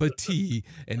cup of tea,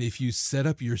 and if you set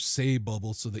up your say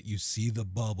bubble so that you see the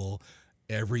bubble,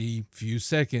 every few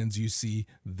seconds you see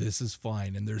this is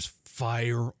fine, and there's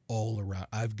fire all around.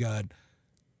 I've got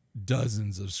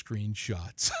dozens of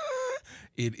screenshots.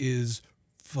 It is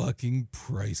fucking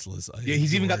priceless.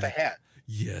 He's even got the hat.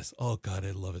 Yes. Oh God,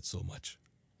 I love it so much.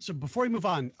 So before we move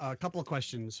on, a couple of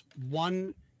questions.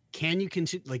 One, can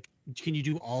you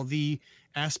do all the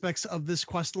aspects of this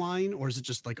quest line, or is it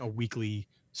just like a weekly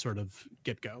sort of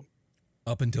get go?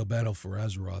 Up until Battle for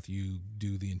Azeroth, you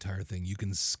do the entire thing. You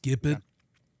can skip it,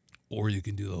 or you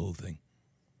can do the whole thing.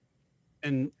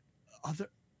 And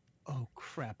oh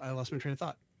crap, I lost my train of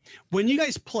thought. When you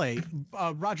guys play,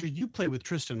 Roger, you play with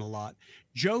Tristan a lot.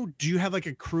 Joe, do you have like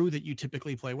a crew that you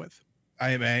typically play with? I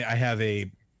have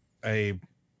a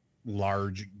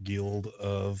large guild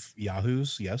of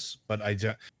Yahoos, yes, but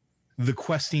the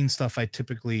questing stuff I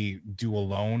typically do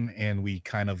alone, and we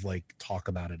kind of like talk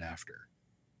about it after.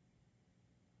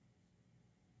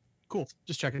 Cool,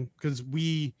 just checking, because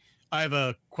I have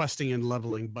a questing and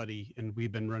leveling buddy, and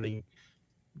we've been running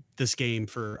this game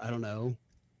for, I don't know,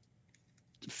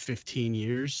 15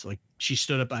 years. Like, she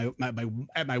stood up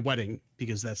at my wedding,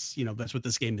 because that's what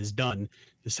this game has done,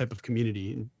 this type of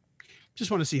community. And just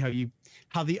want to see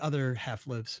how the other half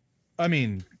lives. I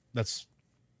mean, that's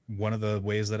one of the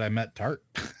ways that I met Tart.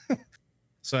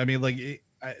 So I mean, like,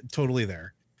 totally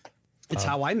there. It's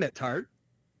how I met Tart.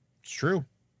 It's true.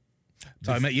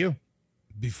 So I met you.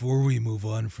 Before we move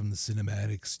on from the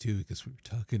cinematics too, because we were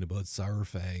talking about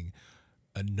Saurfang,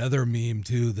 another meme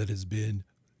too that has been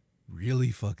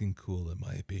really fucking cool in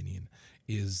my opinion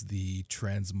is the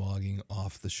transmogging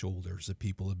off the shoulders that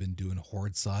people have been doing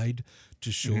Horde side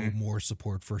to show more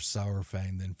support for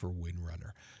Saurfang than for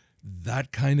Windrunner.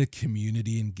 That kind of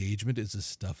community engagement is the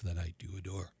stuff that I do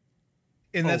adore.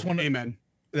 And that's amen.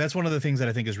 That's one of the things that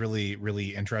I think is really,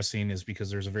 really interesting, is because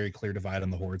there's a very clear divide on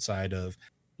the Horde side of,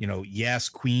 yes,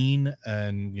 Queen,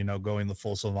 and, going the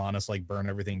full Sylvanas, like burn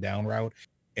everything down route.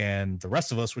 And the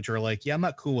rest of us, which are like, yeah, I'm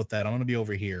not cool with that. I'm going to be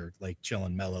over here, like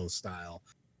chilling mellow style.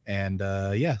 And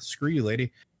screw you,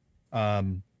 lady.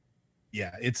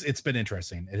 It's been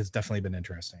interesting. It has definitely been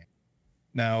interesting.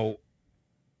 Now,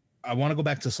 I want to go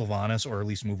back to Sylvanas, or at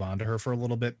least move on to her for a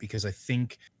little bit, because I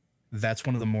think that's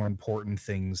one of the more important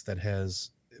things that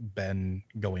has been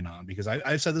going on, because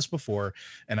I've said this before,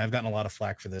 and I've gotten a lot of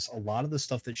flack for this. A lot of the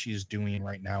stuff that she's doing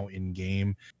right now in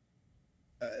game,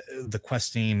 the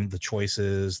questing, the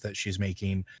choices that she's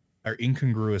making are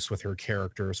incongruous with her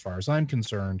character, as far as I'm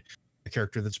concerned, a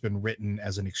character that's been written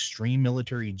as an extreme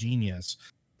military genius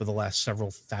for the last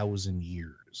several thousand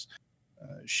years.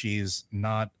 She's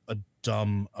not a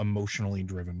dumb, emotionally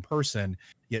driven person,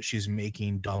 yet she's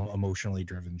making dumb, emotionally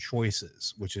driven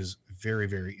choices, which is very,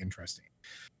 very interesting.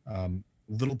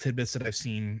 Little tidbits that I've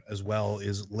seen as well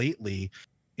is lately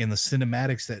in the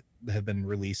cinematics that have been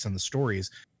released and the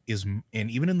stories and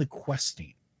even in the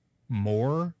questing,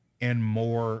 more and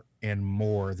more and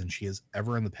more than she has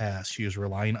ever in the past, she is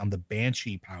relying on the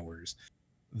Banshee powers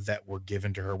that were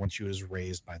given to her when she was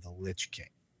raised by the Lich King.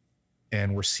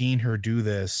 And we're seeing her do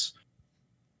this.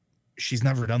 She's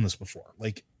never done this before.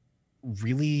 Like,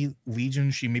 really, Legion,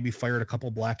 she maybe fired a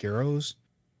couple black arrows,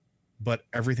 but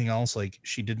everything else, like,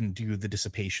 she didn't do the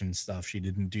dissipation stuff. She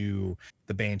didn't do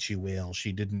the Banshee Wail.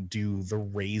 She didn't do the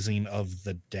raising of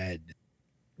the dead.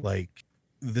 Like,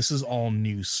 this is all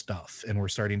new stuff, and we're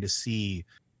starting to see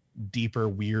deeper,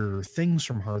 weirder things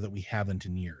from her that we haven't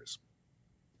in years.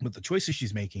 But the choices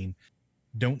she's making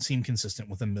don't seem consistent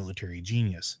with a military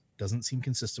genius. Doesn't seem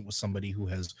consistent with somebody who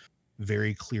has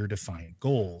very clear, defined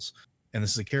goals. And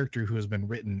this is a character who has been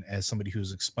written as somebody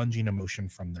who's expunging emotion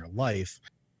from their life,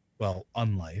 well,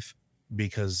 unlife,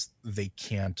 because they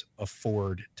can't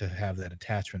afford to have that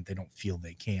attachment. They don't feel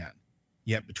they can.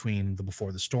 Yet between the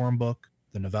Before the Storm book,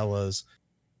 the novellas,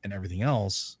 and everything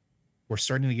else, we're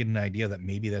starting to get an idea that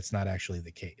maybe that's not actually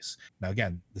the case. Now,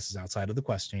 again, this is outside of the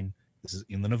questing. This is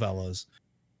in the novellas.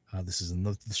 This is in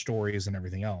the stories and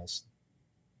everything else.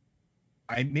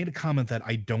 I made a comment that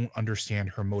I don't understand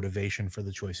her motivation for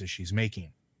the choices she's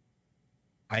making.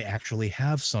 I actually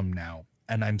have some now,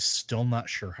 and I'm still not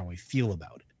sure how I feel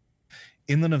about it.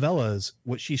 In the novellas,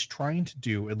 what she's trying to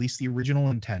do, at least the original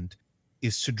intent,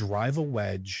 is to drive a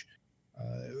wedge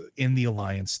in the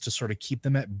Alliance to sort of keep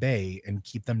them at bay and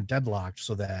keep them deadlocked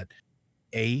so that,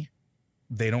 A,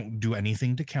 they don't do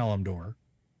anything to Kalimdor,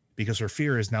 because her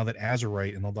fear is now that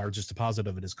Azerite and the largest deposit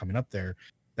of it is coming up there,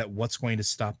 that what's going to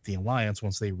stop the Alliance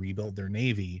once they rebuild their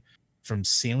navy from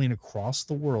sailing across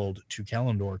the world to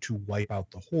Kalimdor to wipe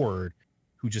out the Horde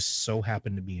who just so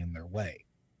happen to be in their way.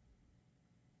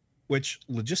 Which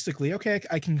logistically, okay,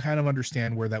 I can kind of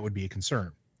understand where that would be a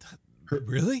concern.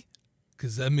 Really?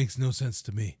 Because that makes no sense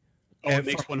to me. Oh, it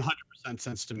makes 100%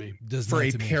 sense to me. Does for not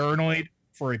a to me.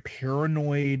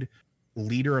 paranoid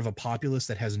leader of a populace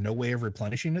that has no way of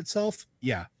replenishing itself,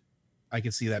 yeah, I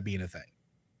could see that being a thing.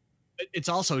 It's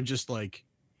also just like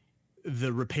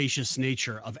the rapacious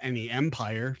nature of any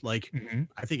empire. Like,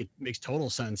 I think it makes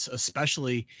total sense,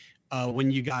 especially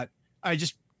when you got,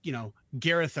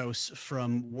 Garithos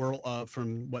from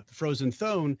the Frozen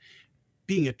Throne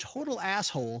being a total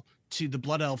asshole to the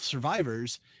Blood Elf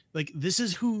survivors. Like, this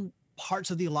is who parts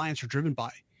of the Alliance are driven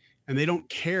by, and they don't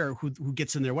care who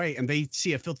gets in their way. And they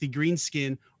see a filthy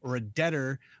greenskin or a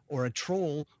debtor or a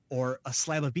troll or a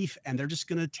slab of beef, and they're just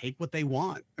going to take what they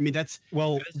want. I mean, that's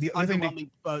the other thing,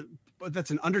 but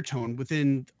that's an undertone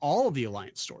within all of the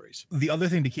Alliance stories. The other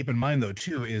thing to keep in mind, though,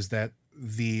 too, is that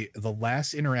the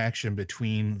last interaction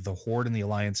between the Horde and the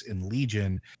Alliance in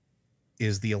Legion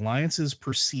is the Alliance's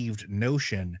perceived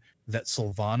notion that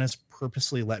Sylvanas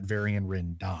purposely let Varian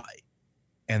Wrynn die,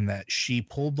 and that she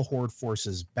pulled the Horde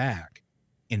forces back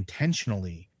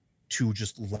intentionally to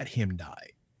just let him die,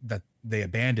 that they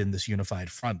abandoned this unified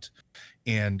front.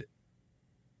 And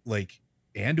like,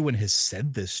 Anduin has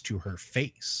said this to her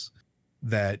face,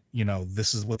 that,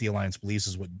 this is what the Alliance believes,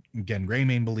 is what Gen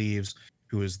Greymane believes,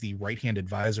 who is the right-hand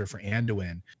advisor for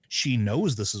Anduin. She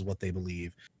knows this is what they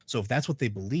believe. So if that's what they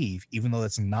believe, even though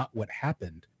that's not what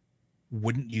happened,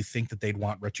 wouldn't you think that they'd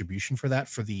want retribution for that,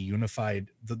 for the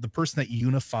unified, the person that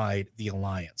unified the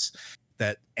Alliance,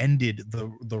 that ended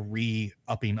the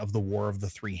re-upping of the War of the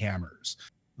Three Hammers,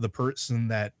 the person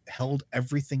that held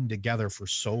everything together for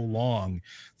so long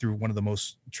through one of the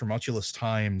most tumultuous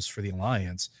times for the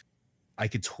Alliance? I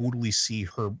could totally see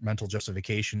her mental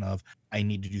justification of, I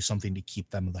need to do something to keep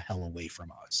them the hell away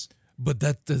from us. But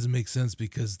that doesn't make sense,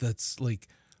 because that's like,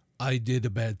 I did a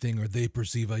bad thing, or they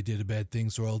perceive I did a bad thing,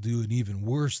 so I'll do an even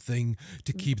worse thing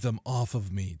to keep them off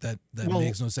of me. That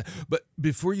makes no sense. But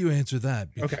before you answer that,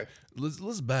 okay,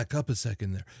 let's back up a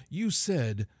second there. You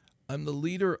said, I'm the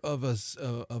leader of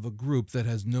a group that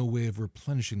has no way of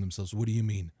replenishing themselves. What do you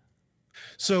mean?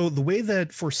 So the way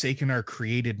that Forsaken are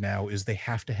created now is they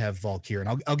have to have Valkyr,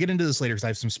 and I'll get into this later because I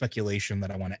have some speculation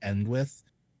that I want to end with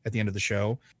at the end of the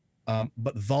show.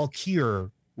 But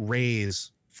Valkyr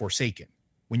raise Forsaken.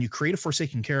 When you create a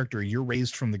Forsaken character, you're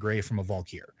raised from the grave from a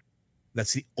Valkyr.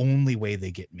 That's the only way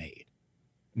they get made.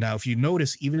 Now, if you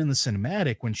notice, even in the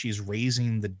cinematic, when she's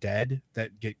raising the dead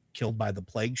that get killed by the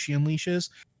plague she unleashes,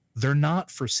 they're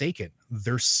not Forsaken.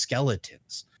 They're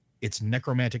skeletons. It's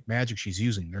necromantic magic she's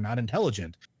using. They're not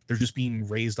intelligent. They're just being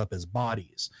raised up as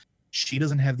bodies. She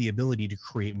doesn't have the ability to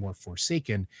create more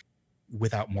Forsaken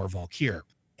without more Valkyr.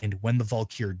 And when the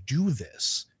Valkyr do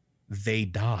this, they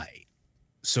die.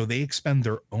 So they expend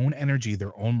their own energy,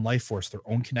 their own life force, their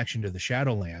own connection to the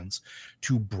Shadowlands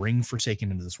to bring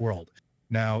Forsaken into this world.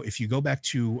 Now, if you go back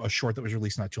to a short that was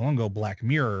released not too long ago, Black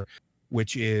Mirror,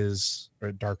 which is,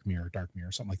 or Dark Mirror,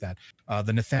 something like that,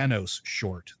 the Nathanos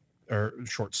short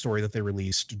story that they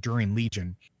released during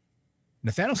Legion.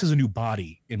 Nathanos has a new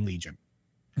body in Legion,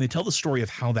 and they tell the story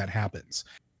of how that happens.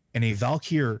 And a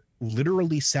Valkyr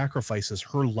literally sacrifices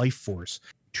her life force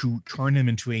to turn him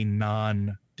into a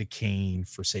non-decaying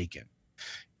Forsaken.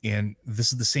 And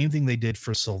this is the same thing they did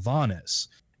for Sylvanas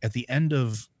at the end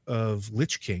of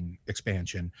Lich King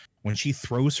expansion. When she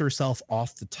throws herself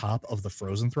off the top of the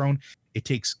Frozen Throne, it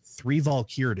takes 3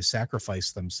 Valkyr to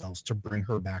sacrifice themselves to bring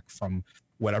her back from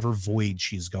whatever void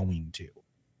she's going to.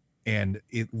 And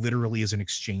it literally is an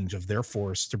exchange of their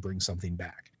force to bring something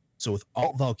back. So with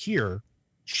Alt Valkyr,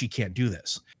 she can't do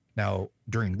this. Now,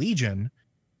 during Legion,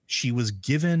 she was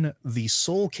given the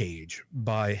Soul Cage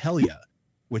by Helia,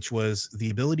 which was the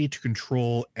ability to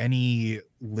control any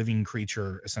living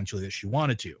creature essentially that she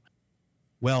wanted to.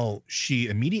 Well, she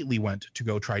immediately went to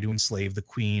go try to enslave the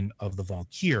queen of the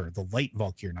Valkyr, the light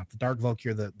Valkyr, not the dark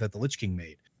Valkyr that the Lich King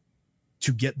made,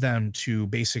 to get them to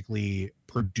basically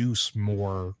produce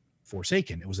more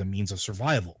Forsaken. It was a means of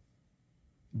survival.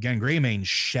 Again, Greymane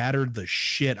shattered the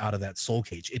shit out of that soul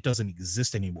cage. It doesn't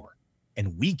exist anymore.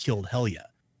 And we killed Helya.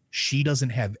 She doesn't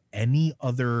have any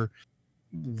other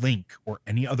link or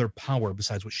any other power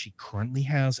besides what she currently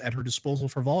has at her disposal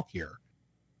for Valkyr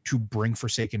to bring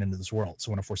Forsaken into this world.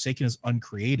 So when a Forsaken is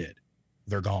uncreated,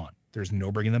 they're gone. There's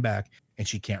no bringing them back, and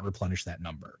she can't replenish that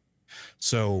number.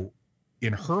 So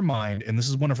in her mind, and this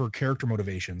is one of her character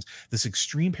motivations, this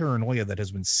extreme paranoia that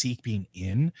has been seeping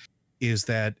in is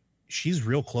that she's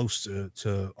real close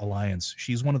to Alliance.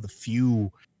 She's one of the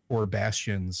few or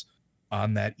bastions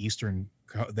on that eastern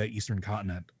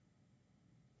continent,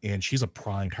 and she's a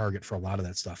prime target for a lot of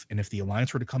that stuff. And if the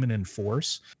Alliance were to come in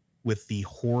force with the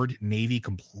Horde navy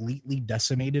completely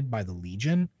decimated by the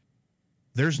Legion,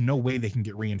 there's no way they can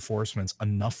get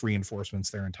enough reinforcements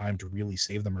there in time to really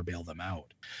save them or bail them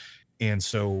out. And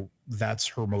so that's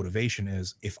her motivation,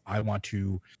 is if I want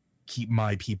to keep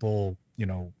my people,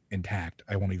 intact,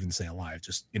 I won't even say alive,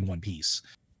 just in one piece.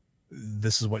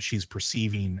 This is what she's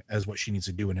perceiving as what she needs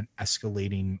to do in an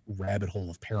escalating rabbit hole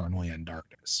of paranoia and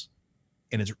darkness.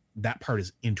 And that part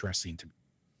is interesting to me.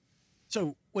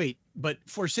 So wait, but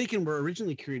Forsaken were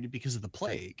originally created because of the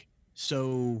plague.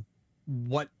 So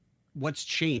what's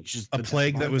changed? Is a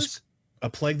plague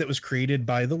that was created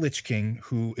by the Lich King,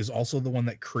 who is also the one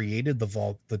that created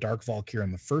the Dark Valkyr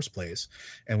in the first place.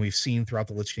 And we've seen throughout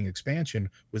the Lich King expansion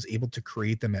was able to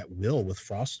create them at will with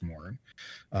Frostmourne.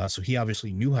 So he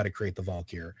obviously knew how to create the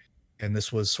Valkyr, and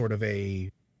this was sort of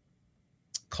a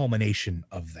culmination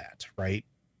of that, right?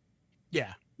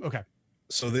 Yeah. Okay.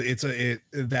 So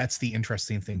that's the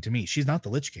interesting thing to me. She's not the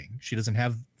Lich King. She doesn't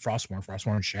have Frostmourne.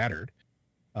 Frostmourne shattered.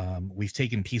 We've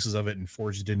taken pieces of it and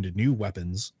forged it into new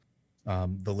weapons.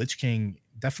 The Lich King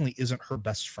definitely isn't her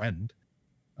best friend,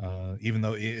 even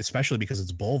though, especially because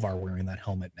it's Bolvar wearing that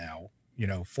helmet now,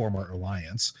 former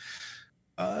Alliance.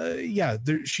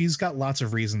 She's got lots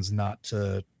of reasons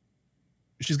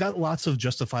she's got lots of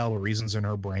justifiable reasons in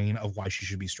her brain of why she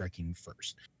should be striking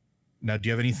first. Now, do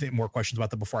you have anything more questions about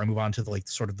that before I move on to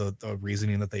the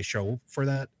reasoning that they show for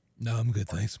that? No, I'm good.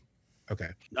 Thanks. Okay.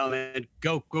 No, man.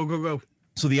 Go.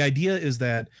 So the idea is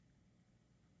that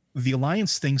the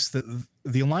Alliance thinks that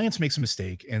the Alliance makes a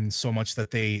mistake in so much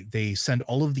that they send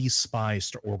all of these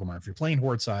spies to Orgrimmar. If you're playing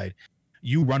Horde side,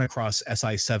 you run across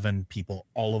SI7 people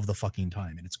all of the fucking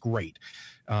time. And it's great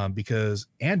because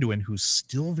Anduin, who's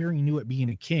still very new at being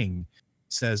a king,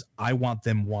 says, I want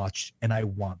them watched and I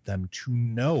want them to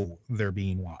know they're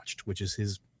being watched, which is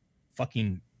his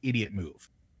fucking idiot move.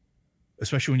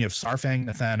 Especially when you have Saurfang,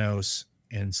 Nathanos,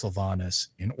 and Sylvanas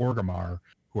in Orgrimmar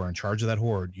who are in charge of that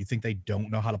Horde. You think they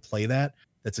don't know how to play that?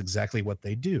 That's exactly what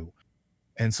they do.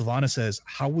 And Sylvanas says,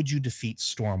 how would you defeat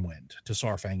Stormwind to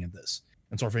Saurfang in this?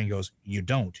 And Saurfang goes, you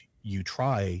don't. You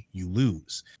try, you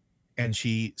lose. And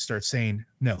she starts saying,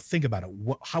 no, think about it.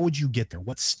 How would you get there?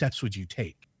 What steps would you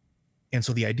take? And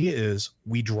so the idea is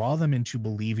we draw them into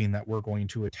believing that we're going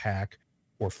to attack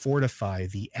or fortify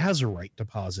the Azerite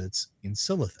deposits in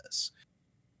Silithus.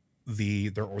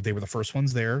 They were the first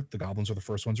ones there. The goblins were the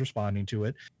first ones responding to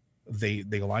it. The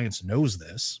Alliance knows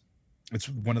this. It's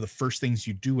one of the first things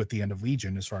you do at the end of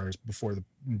Legion, as far as before the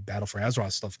Battle for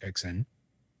Azeroth stuff kicks in.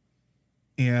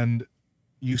 And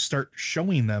you start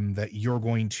showing them that you're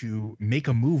going to make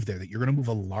a move there, that you're going to move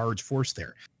a large force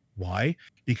there. Why?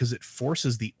 Because it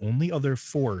forces the only other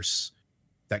force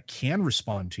that can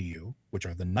respond to you, which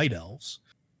are the Night Elves,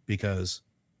 because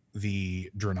the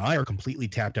Draenei are completely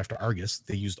tapped after Argus.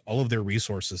 They used all of their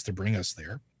resources to bring us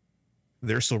there.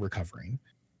 They're still recovering.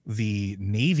 The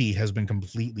Navy has been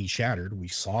completely shattered. We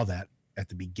saw that at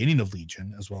the beginning of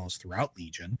Legion as well as throughout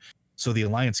Legion. So the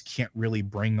Alliance can't really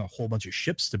bring a whole bunch of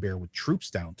ships to bear with troops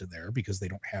down to there because they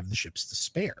don't have the ships to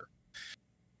spare.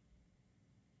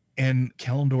 And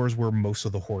Kalimdor is where most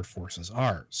of the Horde forces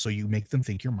are. So you make them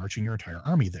think you're marching your entire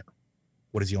army there.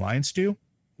 What does the Alliance do?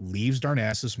 Leaves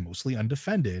Darnassus mostly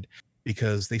undefended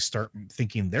because they start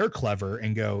thinking they're clever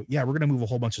and go, yeah, we're going to move a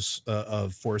whole bunch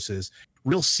of forces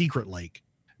real secret like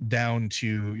down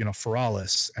to,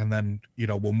 Feralis. And then,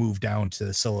 we'll move down to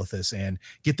Silithus and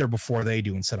get there before they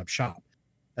do and set up shop.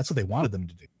 That's what they wanted them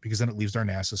to do, because then it leaves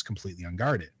Darnassus completely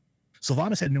unguarded.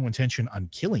 Sylvanas had no intention on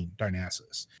killing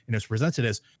Darnassus, and it's presented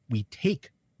as we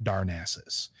take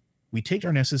Darnassus. We take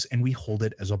Darnassus and we hold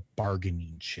it as a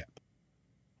bargaining chip.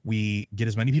 We get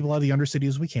as many people out of the Undercity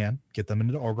as we can, get them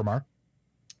into Orgrimmar.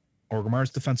 Orgrimmar is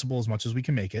defensible as much as we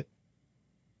can make it.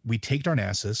 We take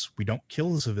Darnassus. We don't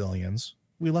kill the civilians.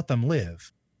 We let them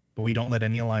live, but we don't let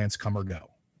any alliance come or go.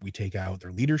 We take out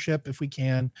their leadership if we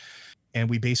can. And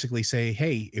we basically say,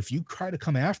 hey, if you try to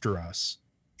come after us,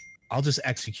 I'll just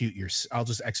execute your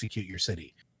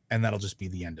city. And that'll just be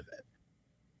the end of it.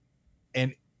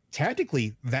 And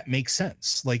tactically, that makes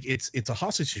sense. Like it's a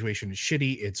hostage situation. It's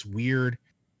shitty. It's weird.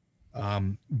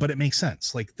 But it makes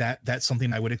sense. Like that's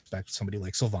something I would expect somebody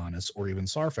like Sylvanas or even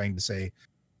Saurfang to say,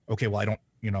 okay, well, I don't,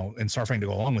 and Saurfang to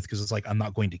go along with, because it's like, I'm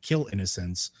not going to kill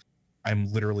innocents.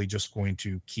 I'm literally just going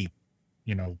to keep,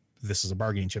 this is a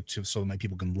bargaining chip so my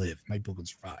people can live, my people can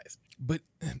survive. But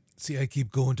see, I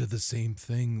keep going to the same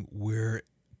thing where,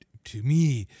 to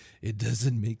me, it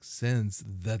doesn't make sense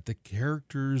that the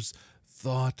character's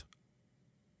thought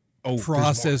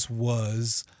process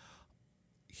was,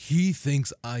 he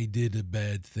thinks I did a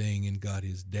bad thing and got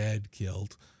his dad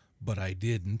killed, but I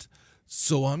didn't.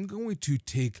 So I'm going to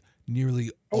take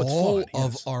nearly all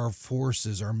of our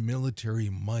forces, our military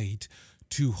might,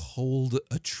 to hold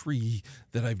a tree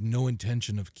that I've no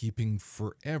intention of keeping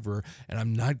forever, and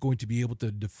I'm not going to be able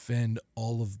to defend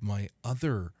all of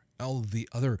the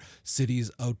other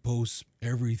cities, outposts,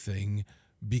 everything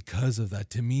because of that.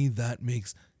 To me, that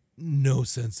makes no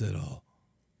sense at all.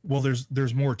 Well,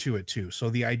 there's more to it too. So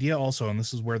the idea also, and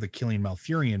this is where the killing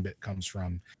Malfurion bit comes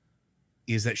from,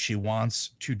 is that she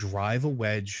wants to drive a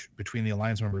wedge between the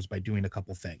Alliance members by doing a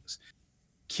couple things.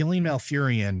 Killing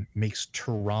Malfurion makes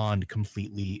Tyrande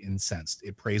completely incensed.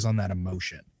 It preys on that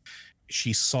emotion.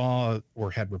 She saw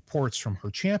or had reports from her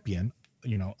champion,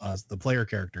 as the player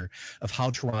character, of how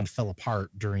Tyrande fell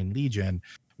apart during Legion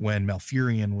when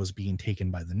Malfurion was being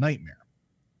taken by the Nightmare.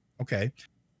 Okay,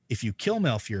 if you kill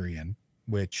Malfurion,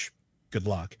 which, good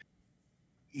luck,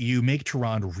 you make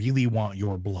Tyrande really want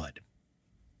your blood.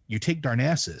 You take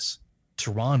Darnassus,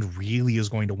 Tyrande really is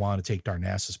going to want to take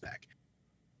Darnassus back.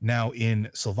 Now, in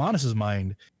Sylvanas'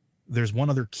 mind, there's one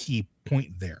other key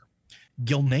point there.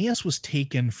 Gilneas was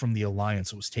taken from the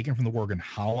Alliance. It was taken from the Worgen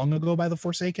how long ago by the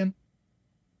Forsaken?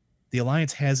 The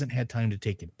Alliance hasn't had time to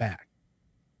take it back.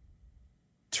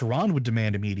 Tyrande would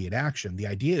demand immediate action. The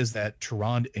idea is that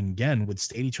Tyrande and Genn would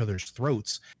stay at each other's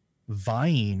throats,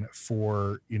 vying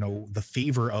for, the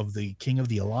favor of the King of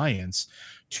the Alliance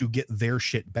to get their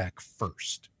shit back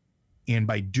first. And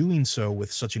by doing so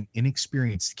with such an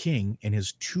inexperienced king and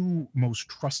his two most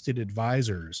trusted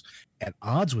advisors at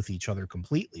odds with each other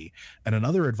completely, and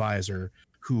another advisor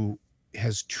who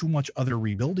has too much other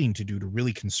rebuilding to do to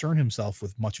really concern himself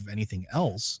with much of anything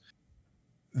else,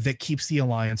 that keeps the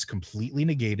Alliance completely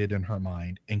negated in her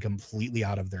mind and completely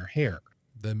out of their hair.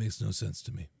 That makes no sense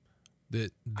to me.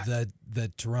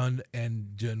 That Tyrande and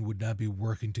Genn would not be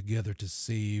working together to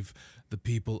save the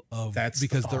people of,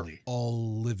 because they're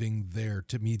all living there.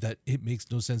 To me, that it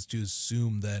makes no sense to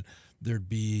assume that there'd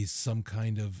be some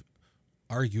kind of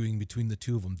arguing between the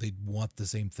two of them. They'd want the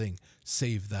same thing: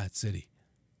 save that city.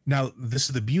 Now, this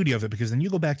is the beauty of it, because then you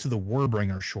go back to the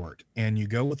Warbringer short and you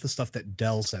go with the stuff that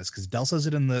Dell says, because Dell says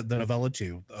it in the novella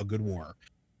too, A Good War.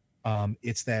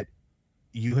 It's that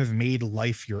you have made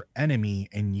life your enemy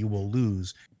and you will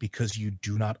lose because you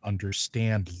do not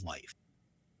understand life.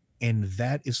 And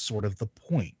that is sort of the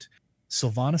point.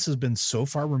 Sylvanas has been so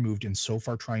far removed and so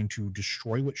far trying to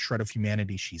destroy what shred of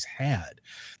humanity she's had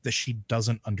that she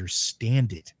doesn't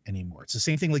understand it anymore. It's the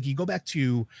same thing. Like, you go back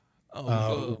to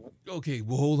okay,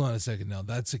 well, hold on a second now.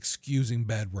 That's excusing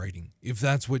bad writing. If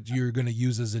that's what you're going to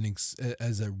use as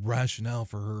as a rationale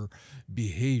for her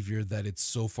behavior, that it's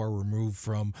so far removed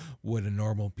from what a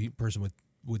normal person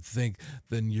would think,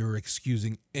 then you're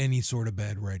excusing any sort of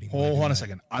bad writing. Hold on a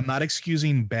second. I'm not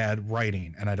excusing bad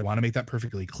writing, and I want to make that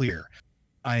perfectly clear.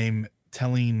 I'm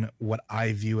telling what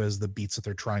I view as the beats that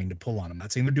they're trying to pull on. I'm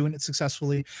not saying they're doing it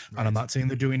successfully, and I'm not saying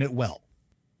they're doing it well.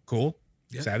 Cool?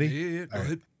 Yeah, Savvy? Yeah, go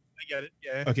ahead. I get it.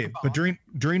 Yeah. Okay, but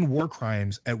during War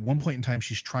Crimes, at one point in time,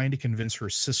 she's trying to convince her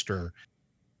sister,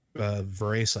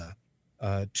 Varesa,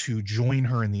 to join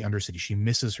her in the Undercity. She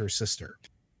misses her sister.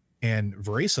 And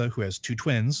Varesa, who has two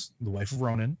twins, the wife of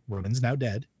Ronan's now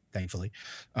dead, thankfully.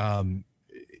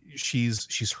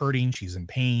 She's hurting, she's in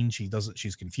pain,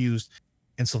 she's confused.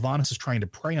 And Sylvanas is trying to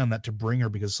prey on that to bring her,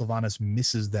 because Sylvanas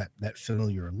misses that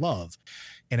familiar love.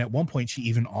 And at one point she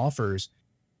even offers,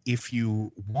 if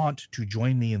you want to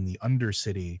join me in the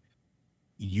Undercity,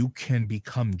 you can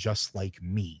become just like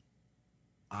me.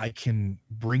 I can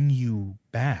bring you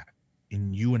back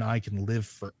and you and I can live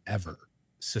forever,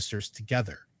 sisters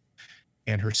together.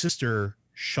 And her sister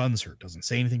shuns her, doesn't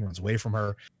say anything, runs away from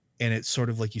her. And it's sort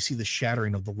of like you see the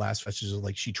shattering of the last vestiges of,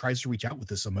 like, she tries to reach out with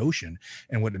this emotion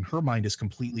and what in her mind is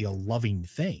completely a loving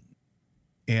thing.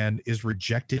 and is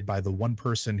rejected by the one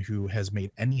person who has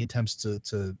made any attempts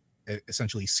to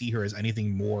essentially see her as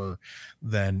anything more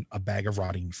than a bag of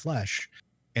rotting flesh.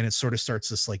 And it sort of starts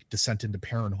this like descent into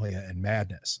paranoia and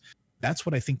madness. That's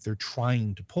what I think they're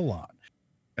trying to pull on.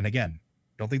 And again,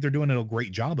 don't think they're doing a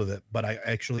great job of it, but I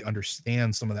actually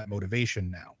understand some of that motivation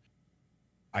now.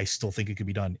 I still think it could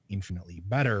be done infinitely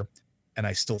better, and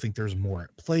I still think there's more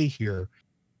at play here,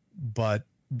 but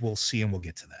we'll see, and we'll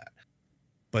get to that.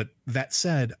 But that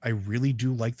said, I really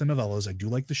do like the novellas, I do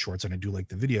like the shorts, and I do like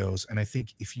the videos. And I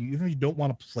think if you even if you don't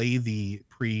want to play the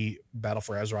pre-Battle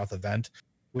for Azeroth event,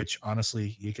 which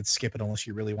honestly you could skip it unless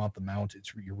you really want the mount,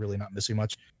 you're really not missing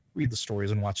much. Read the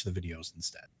stories and watch the videos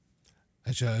instead.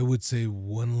 Actually, I would say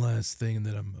one last thing, and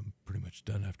then I'm pretty much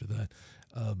done after that.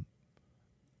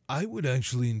 I would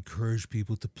actually encourage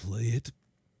people to play it,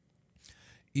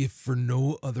 if for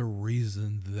no other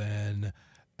reason than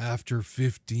after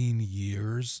 15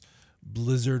 years,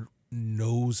 Blizzard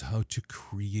knows how to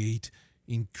create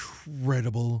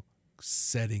incredible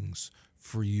settings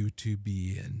for you to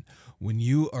be in. When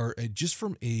you are, just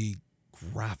from a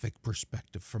graphic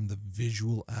perspective, from the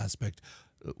visual aspect,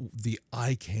 the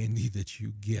eye candy that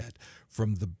you get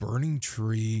from the burning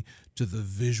tree to the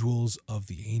visuals of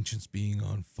the ancients being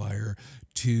on fire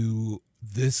to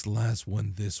this last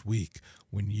one this week,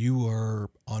 when you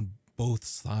are on both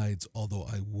sides, although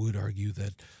I would argue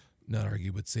that, not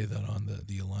argue, but say that on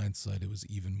the Alliance side, it was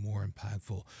even more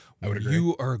impactful. I would When agree.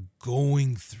 you are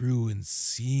going through and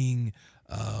seeing,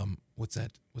 what's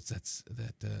that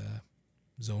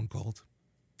zone called?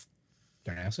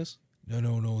 Darnassus?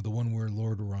 No, the one where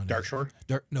Lord Ron Darkshore?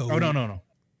 No. Oh, no.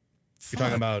 You're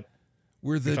talking about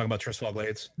where you're talking about Tristfall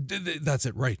Glades. That's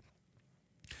it, right?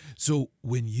 So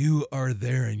when you are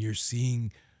there and you're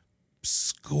seeing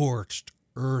scorched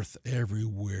earth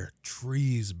everywhere,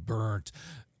 trees burnt,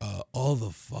 all the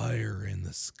fire in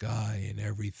the sky and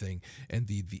everything, and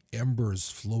the embers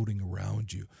floating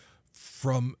around you,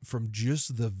 from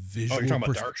just the visual. Oh, you're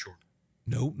talking about Darkshore.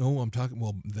 No, I'm talking,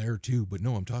 well, there too, but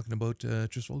no, I'm talking about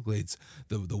Tristfall Glades,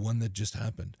 the one that just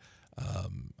happened.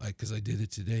 Because I did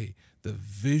it today. The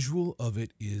visual of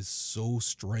it is so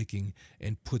striking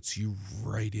and puts you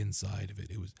right inside of it.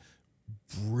 It was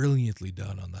brilliantly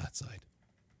done on that side.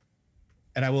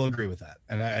 And I will agree with that.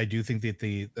 And I do think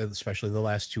that especially the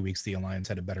last 2 weeks, the Alliance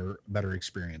had a better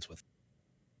experience with it.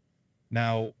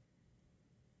 Now,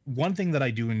 one thing that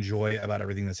I do enjoy about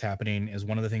everything that's happening is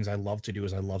one of the things I love to do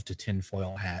is I love to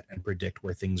tinfoil hat and predict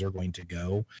where things are going to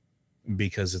go,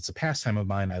 because it's a pastime of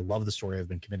mine. I love the story. I've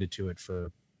been committed to it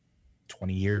for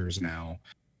 20 years now,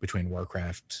 between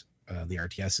Warcraft, the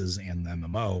RTSs, and the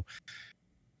MMO.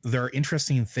 There are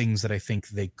interesting things that I think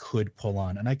they could pull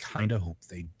on, and I kind of hope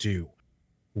they do.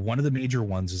 One of the major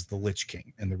ones is the Lich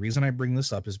King. And the reason I bring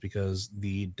this up is because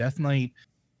the Death Knight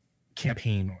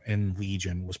campaign in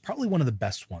Legion was probably one of the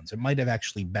best ones. It might have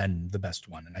actually been the best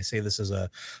one. And I say this as a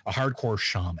hardcore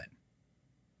shaman.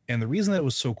 And the reason that it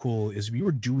was so cool is we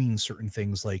were doing certain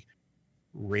things like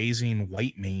raising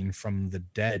Whitemane from the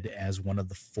dead as one of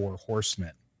the 4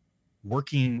 horsemen,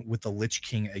 working with the Lich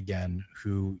King again,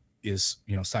 who is,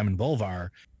 Simon Bolvar,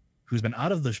 who's been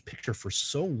out of the picture for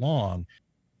so long,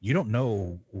 you don't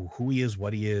know who he is,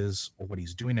 or what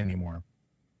he's doing anymore.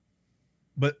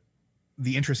 But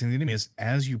the interesting thing to me is,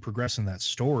 as you progress in that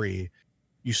story,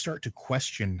 you start to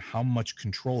question how much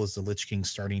control is the Lich King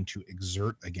starting to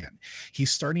exert again.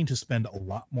 He's starting to spend a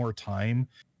lot more time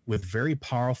with very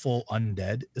powerful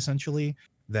undead, essentially,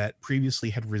 that previously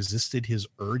had resisted his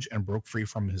urge and broke free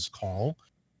from his call.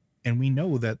 And we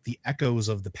know that the echoes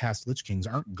of the past Lich Kings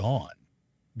aren't gone,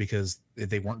 because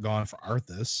they weren't gone for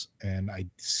Arthas. And I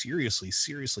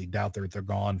seriously doubt they're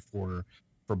gone for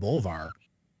Bolvar.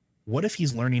 What if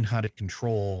he's learning how to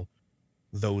control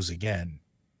those again?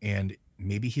 And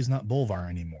maybe he's not Bolvar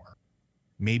anymore.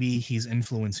 Maybe he's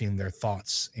influencing their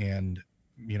thoughts and,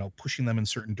 pushing them in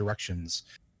certain directions,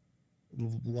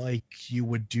 like you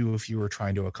would do if you were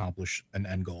trying to accomplish an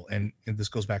end goal. And this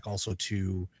goes back also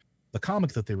to the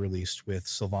comic that they released with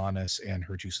Sylvanas and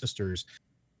her 2 sisters,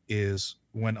 is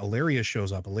when Ilaria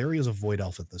shows up. Ilaria is a Void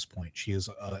Elf at this point. She is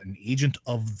an agent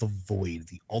of the Void,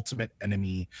 the ultimate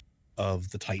enemy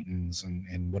of the Titans,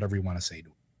 and whatever you want to say to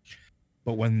it.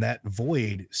 But when that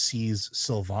Void sees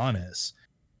Sylvanas,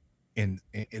 and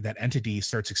that entity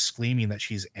starts exclaiming that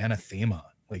she's anathema,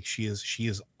 like she is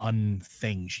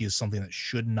unthing, she is something that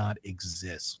should not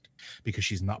exist because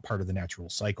she's not part of the natural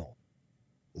cycle.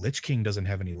 Lich King doesn't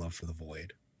have any love for the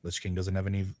Void. Lich King doesn't have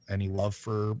any love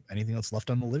for anything that's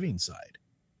left on the living side.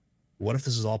 What if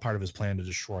this is all part of his plan to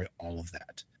destroy all of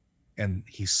that? and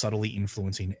he's subtly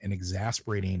influencing and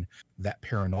exasperating that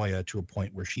paranoia to a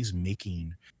point where she's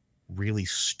making really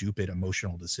stupid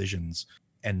emotional decisions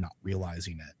and not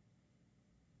realizing it.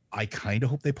 I kind of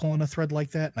hope they pull on a thread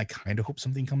like that, and I kind of hope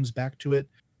something comes back to it,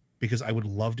 because I would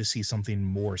love to see something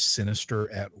more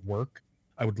sinister at work.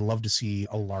 I would love to see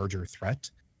a larger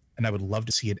threat, and I would love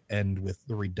to see it end with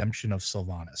the redemption of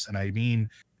Sylvanas. And I mean,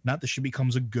 not that she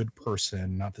becomes a good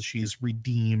person, not that she's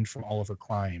redeemed from all of her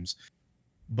crimes,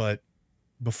 but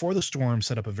Before the Storm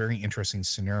set up a very interesting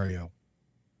scenario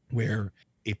where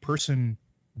a person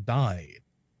died,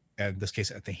 in this case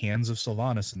at the hands of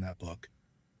Sylvanas in that book,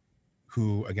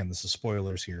 who, again, this is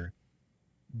spoilers here,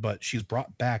 but she's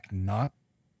brought back not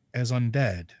as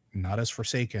undead, not as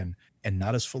forsaken, and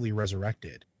not as fully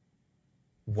resurrected.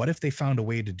 What if they found a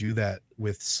way to do that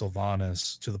with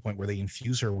Sylvanas to the point where they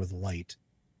infuse her with light,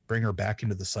 bring her back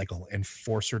into the cycle, and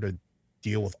force her to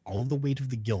deal with all of the weight of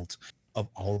the guilt of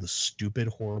all of the stupid,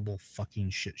 horrible fucking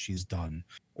shit she's done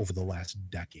over the last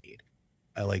decade?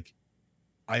 I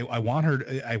want her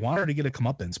to get a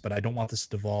comeuppance, but I don't want this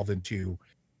to devolve into,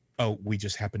 oh, we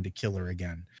just happened to kill her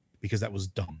again, because that was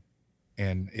dumb.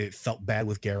 And it felt bad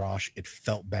with Garrosh. It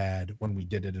felt bad when we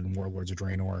did it in Warlords of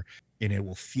Draenor, and it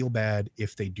will feel bad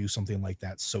if they do something like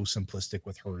that so simplistic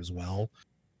with her as well,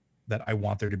 that I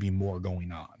want there to be more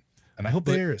going on. And I hope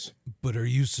there is. But are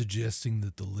you suggesting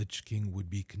that the Lich King would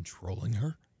be controlling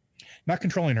her? Not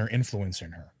controlling her,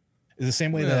 influencing her. It's the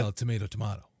same way that...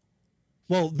 tomato.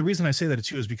 Well, the reason I say that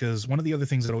too is because one of the other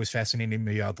things that always fascinated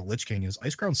me about the Lich King is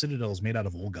Icecrown Citadel is made out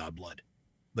of old god blood.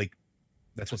 Like,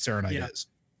 that's what Serenite is.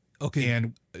 Okay.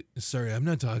 And sorry, I'm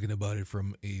not talking about it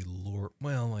from a lore.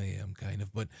 Well, I am kind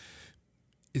of, but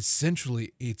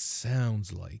essentially it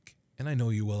sounds like, and I know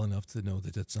you well enough to know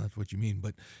that that's not what you mean,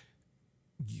 but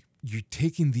you're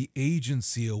taking the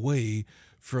agency away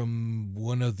from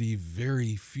one of the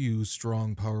very few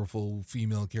strong, powerful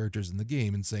female characters in the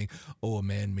game and saying, oh, a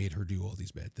man made her do all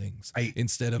these bad things,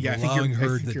 instead of allowing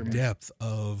her the depth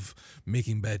of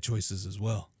making bad choices as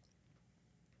well.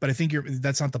 But I think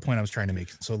that's not the point I was trying to make.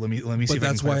 So let me see if I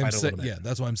can clarify it a little bit. Yeah,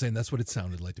 that's why I'm saying that's what it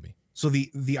sounded like to me. So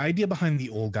the idea behind the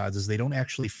old gods is they don't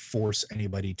actually force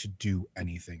anybody to do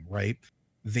anything, right?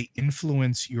 They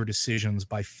influence your decisions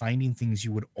by finding things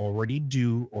you would already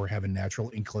do or have a natural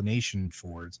inclination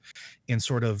towards and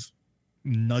sort of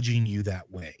nudging you that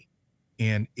way.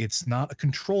 And it's not a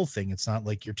control thing. It's not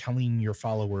like you're telling your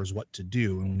followers what to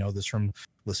do. And we know this from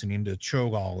listening to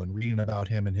Cho'Gall and reading about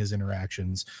him and his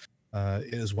interactions,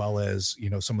 as well as,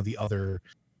 you know, some of the other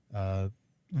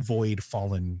Void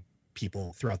fallen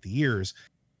people throughout the years.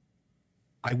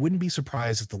 I wouldn't be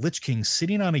surprised if the Lich King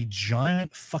sitting on a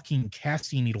giant fucking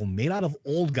casting needle made out of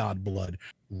old god blood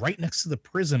right next to the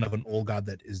prison of an old god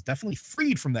that is definitely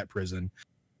freed from that prison,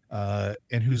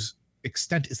 and whose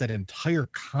extent is that entire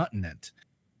continent,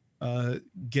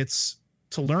 gets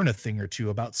to learn a thing or two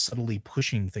about subtly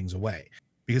pushing things away.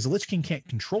 Because the Lich King can't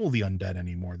control the undead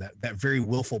anymore, that very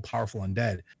willful, powerful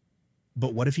undead.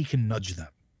 But what if he can nudge them?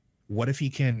 What if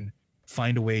he can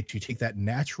find a way to take that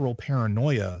natural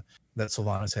paranoia that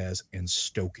Sylvanas has and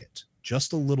stoke it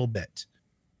just a little bit?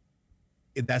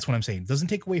 That's what I'm saying. It doesn't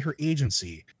take away her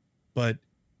agency, but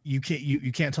you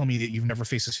can't tell me that you've never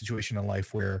faced a situation in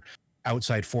life where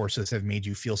outside forces have made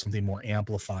you feel something more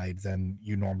amplified than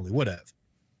you normally would have.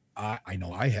 I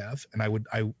know I have, and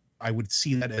I would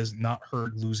see that as not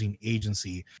her losing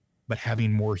agency, but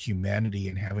having more humanity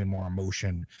and having more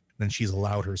emotion than she's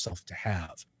allowed herself to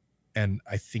have. And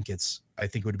I think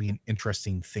it would be an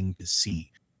interesting thing to see,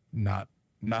 not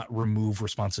remove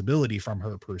responsibility from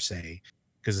her per se,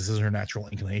 because this is her natural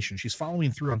inclination. She's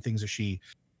following through on things that she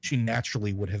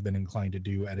naturally would have been inclined to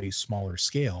do at a smaller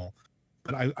scale.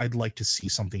 But I'd like to see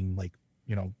something like,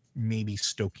 you know, maybe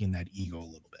stoking that ego a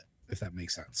little bit, if that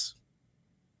makes sense.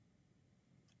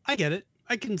 I get it.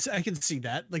 I can see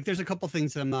that. Like, there's a couple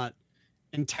things that I'm not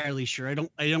entirely sure. I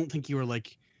don't think you were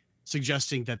like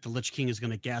suggesting that the Lich King is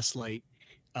going to gaslight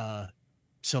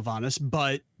Sylvanas,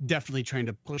 but definitely trying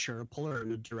to push her or pull her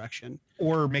in a direction,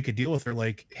 or make a deal with her.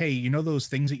 Like, hey, you know those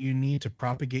things that you need to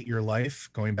propagate your life,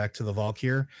 going back to the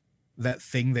Valkyr, that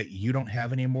thing that you don't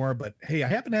have anymore, but hey, I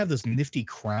happen to have this nifty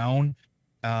crown,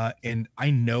 and I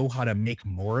know how to make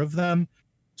more of them,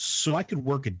 so I could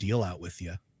work a deal out with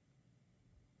you.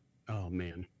 Oh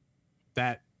man,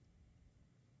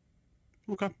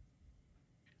 okay.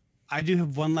 I do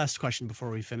have one last question before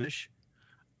we finish.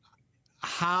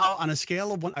 How, on a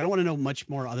scale of 1, I don't want to know much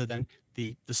more other than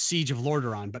the Siege of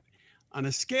Lordaeron, but on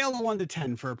a scale of 1 to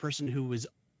 10 for a person who has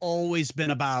always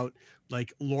been about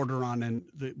like Lordaeron and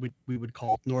we would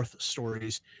call North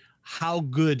stories, how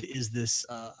good is this,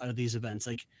 are these events?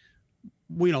 Like,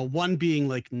 1 being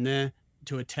like nah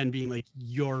to a 10 being like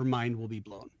your mind will be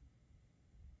blown?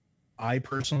 I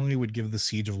personally would give the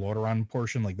Siege of Lordaeron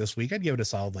portion, like this week, I'd give it a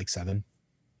solid like 7.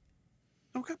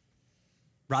 Okay.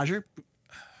 Roger?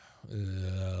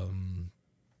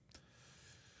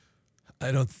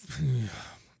 I don't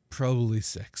probably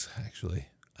 6 actually.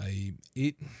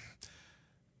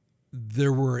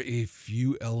 There were a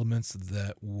few elements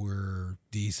that were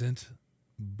decent,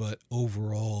 but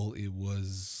overall it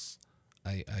was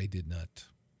I did not.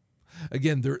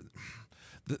 Again,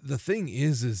 the thing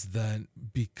is that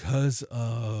because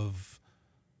of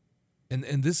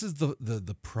and this is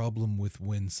the problem with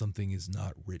when something is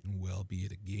not written well, be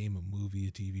it a game, a movie,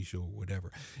 a TV show, or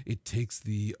whatever. It takes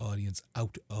the audience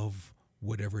out of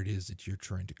whatever it is that you're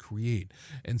trying to create.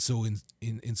 And so in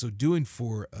so doing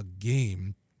for a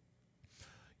game,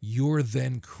 you're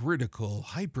then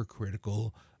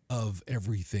hypercritical of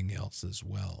everything else as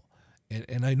well.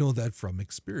 And I know that from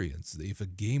experience. If a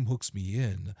game hooks me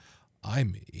in,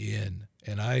 I'm in,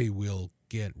 and I will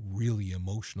get really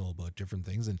emotional about different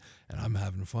things, and I'm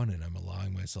having fun and I'm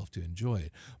allowing myself to enjoy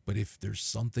it. But if there's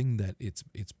something that it's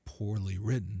poorly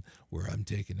written where I'm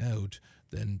taken out,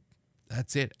 then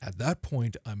that's it. At that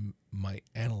point, my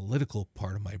analytical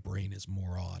part of my brain is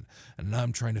more on, and now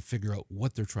I'm trying to figure out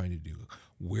what they're trying to do,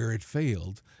 where it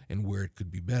failed, and where it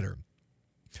could be better.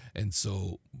 And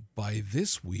so by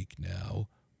this week now,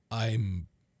 I'm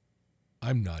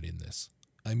not in this.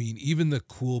 I mean, even the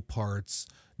cool parts,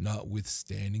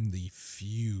 notwithstanding the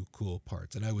few cool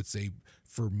parts, and I would say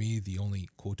for me, the only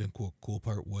quote unquote cool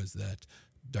part was that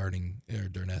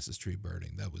Darnassus tree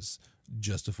burning. That was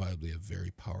justifiably a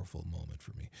very powerful moment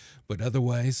for me. But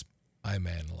otherwise, I'm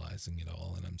analyzing it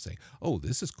all and I'm saying, oh,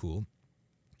 this is cool.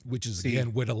 Which is,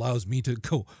 again, what allows me to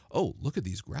go, oh, look at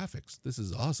these graphics. This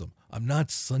is awesome. I'm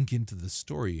not sunk into the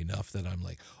story enough that I'm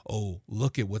like, oh,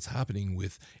 look at what's happening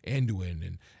with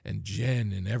Anduin and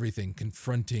Jen and everything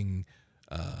confronting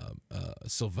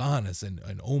Sylvanas.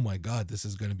 And oh, my God, this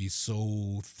is going to be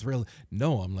so thrilling.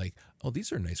 No, I'm like, oh,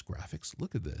 these are nice graphics.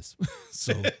 Look at this.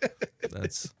 So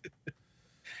that's...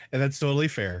 And that's totally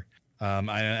fair.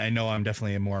 I know I'm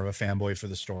definitely more of a fanboy for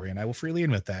the story, and I will freely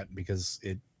admit that because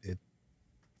it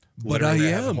But I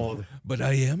am a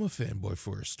fanboy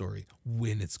for a story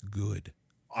when it's good.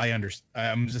 I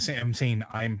understand. I'm saying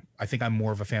I think I'm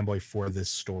more of a fanboy for this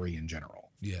story in general.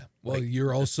 Yeah. Well,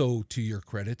 you're also, to your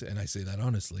credit, and I say that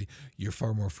honestly, you're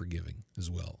far more forgiving as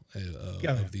well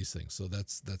of these things. So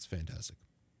that's fantastic.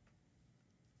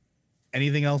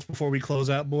 Anything else before we close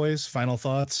out, boys? Final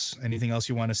thoughts? Anything else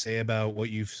you want to say about what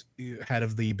you had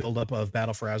of the buildup of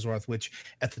Battle for Azeroth, which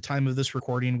at the time of this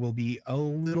recording will be a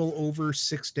little over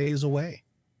 6 days away?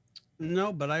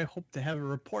 No, but I hope to have a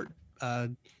report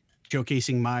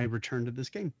showcasing my return to this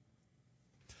game.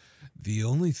 The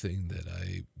only thing that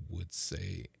I would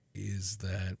say is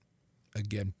that,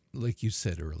 again, like you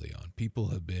said early on, people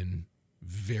have been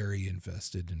very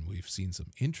invested, and we've seen some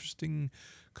interesting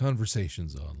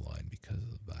conversations online because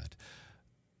of that.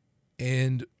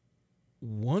 And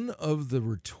one of the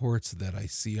retorts that I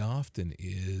see often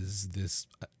is this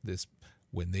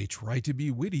when they try to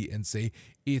be witty and say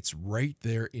it's right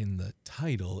there in the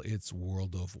title, it's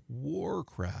World of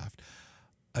Warcraft.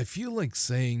 I feel like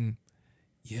saying,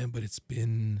 yeah, but it's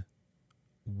been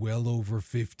well over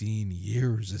 15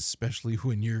 years, especially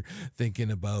when you're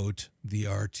thinking about the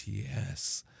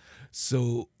RTS.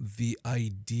 So the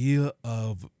idea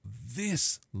of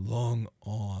this long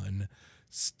on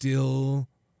still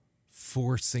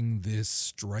forcing this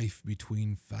strife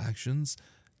between factions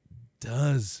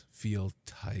does feel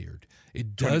tired.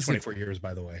 It does. 24 years,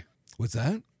 by the way. What's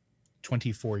that?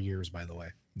 24 years, by the way.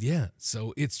 Yeah.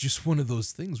 So it's just one of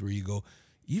those things where you go,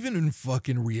 even in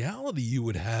fucking reality, you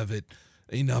would have it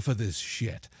enough of this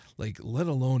shit, like, let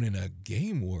alone in a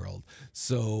game world.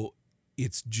 So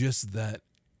it's just that,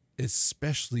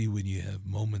 especially when you have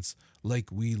moments like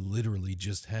we literally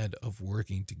just had of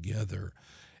working together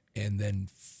and then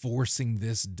forcing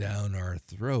this down our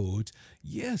throat.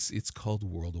 Yes, it's called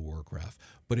World of Warcraft,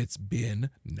 but it's been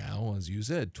now, as you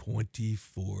said,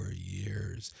 24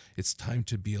 years. It's time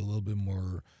to be a little bit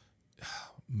more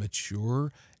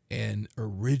mature and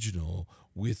original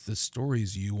with the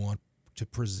stories you want to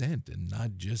present, and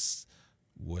not just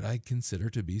what I consider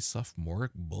to be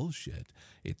sophomoric bullshit.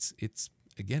 It's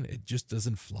again, it just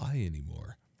doesn't fly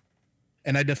anymore.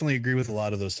 And I definitely agree with a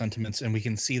lot of those sentiments. And we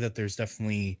can see that there's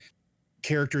definitely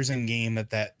characters in game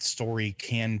that story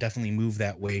can definitely move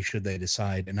that way should they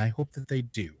decide. And I hope that they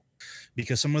do,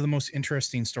 because some of the most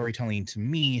interesting storytelling to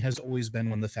me has always been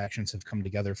when the factions have come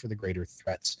together for the greater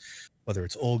threats, whether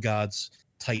it's Old Gods,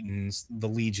 Titans, the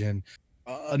Legion,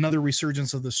 another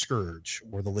resurgence of the Scourge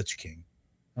or the Lich King.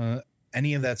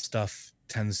 Any of that stuff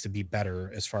tends to be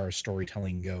better as far as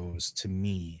storytelling goes to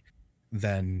me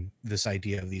than this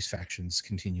idea of these factions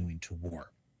continuing to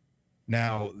war.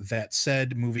 Now, that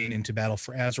said, moving into Battle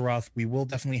for Azeroth, we will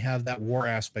definitely have that war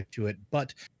aspect to it,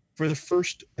 but for the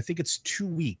first, I think it's 2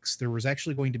 weeks, there was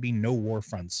actually going to be no war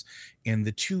fronts, and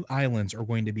the two islands are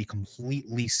going to be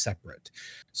completely separate,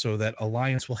 so that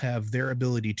Alliance will have their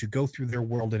ability to go through their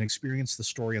world and experience the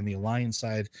story on the Alliance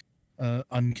side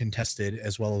uncontested,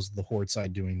 as well as the Horde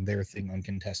side doing their thing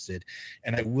uncontested.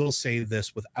 And I will say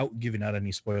this without giving out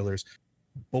any spoilers,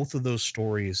 both of those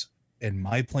stories and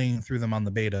my playing through them on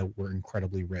the beta were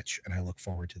incredibly rich, and I look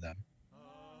forward to them.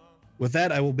 With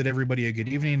that, I will bid everybody a good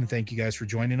evening, and thank you guys for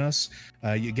joining us.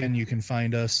 Again, you can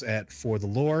find us at For the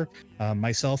Lore.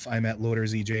 Myself, I'm at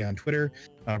LoaderZJ on Twitter.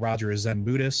 Roger is Zen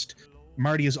Buddhist.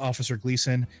 Marty is Officer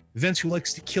Gleason. Vince, who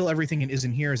likes to kill everything and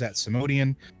isn't here, is at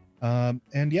Simodian.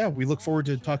 And yeah, we look forward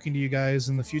to talking to you guys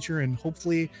in the future, and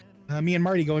hopefully me and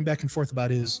Marty going back and forth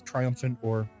about his triumphant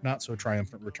or not so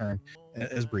triumphant return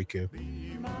as Briku.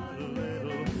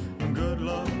 Good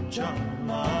luck,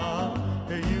 Chama.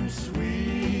 Hey, you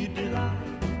sweet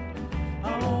delight.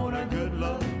 I want a good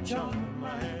luck,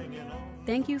 Chama, hanging on.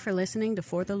 Thank you for listening to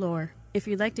For the Lore. If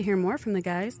you'd like to hear more from the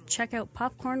guys, check out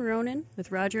Popcorn Ronin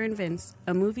with Roger and Vince,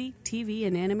 a movie, TV,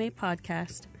 and anime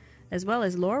podcast, as well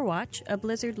as Lore Watch, a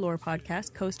Blizzard lore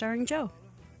podcast co-starring Joe.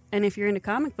 And if you're into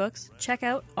comic books, check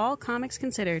out All Comics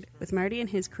Considered with Marty and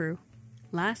his crew.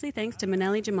 Lastly, thanks to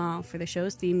Manelli Jamal for the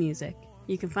show's theme music.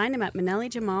 You can find him at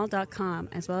manellijamal.com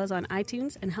as well as on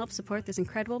iTunes, and help support this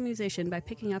incredible musician by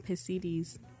picking up his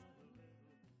CDs.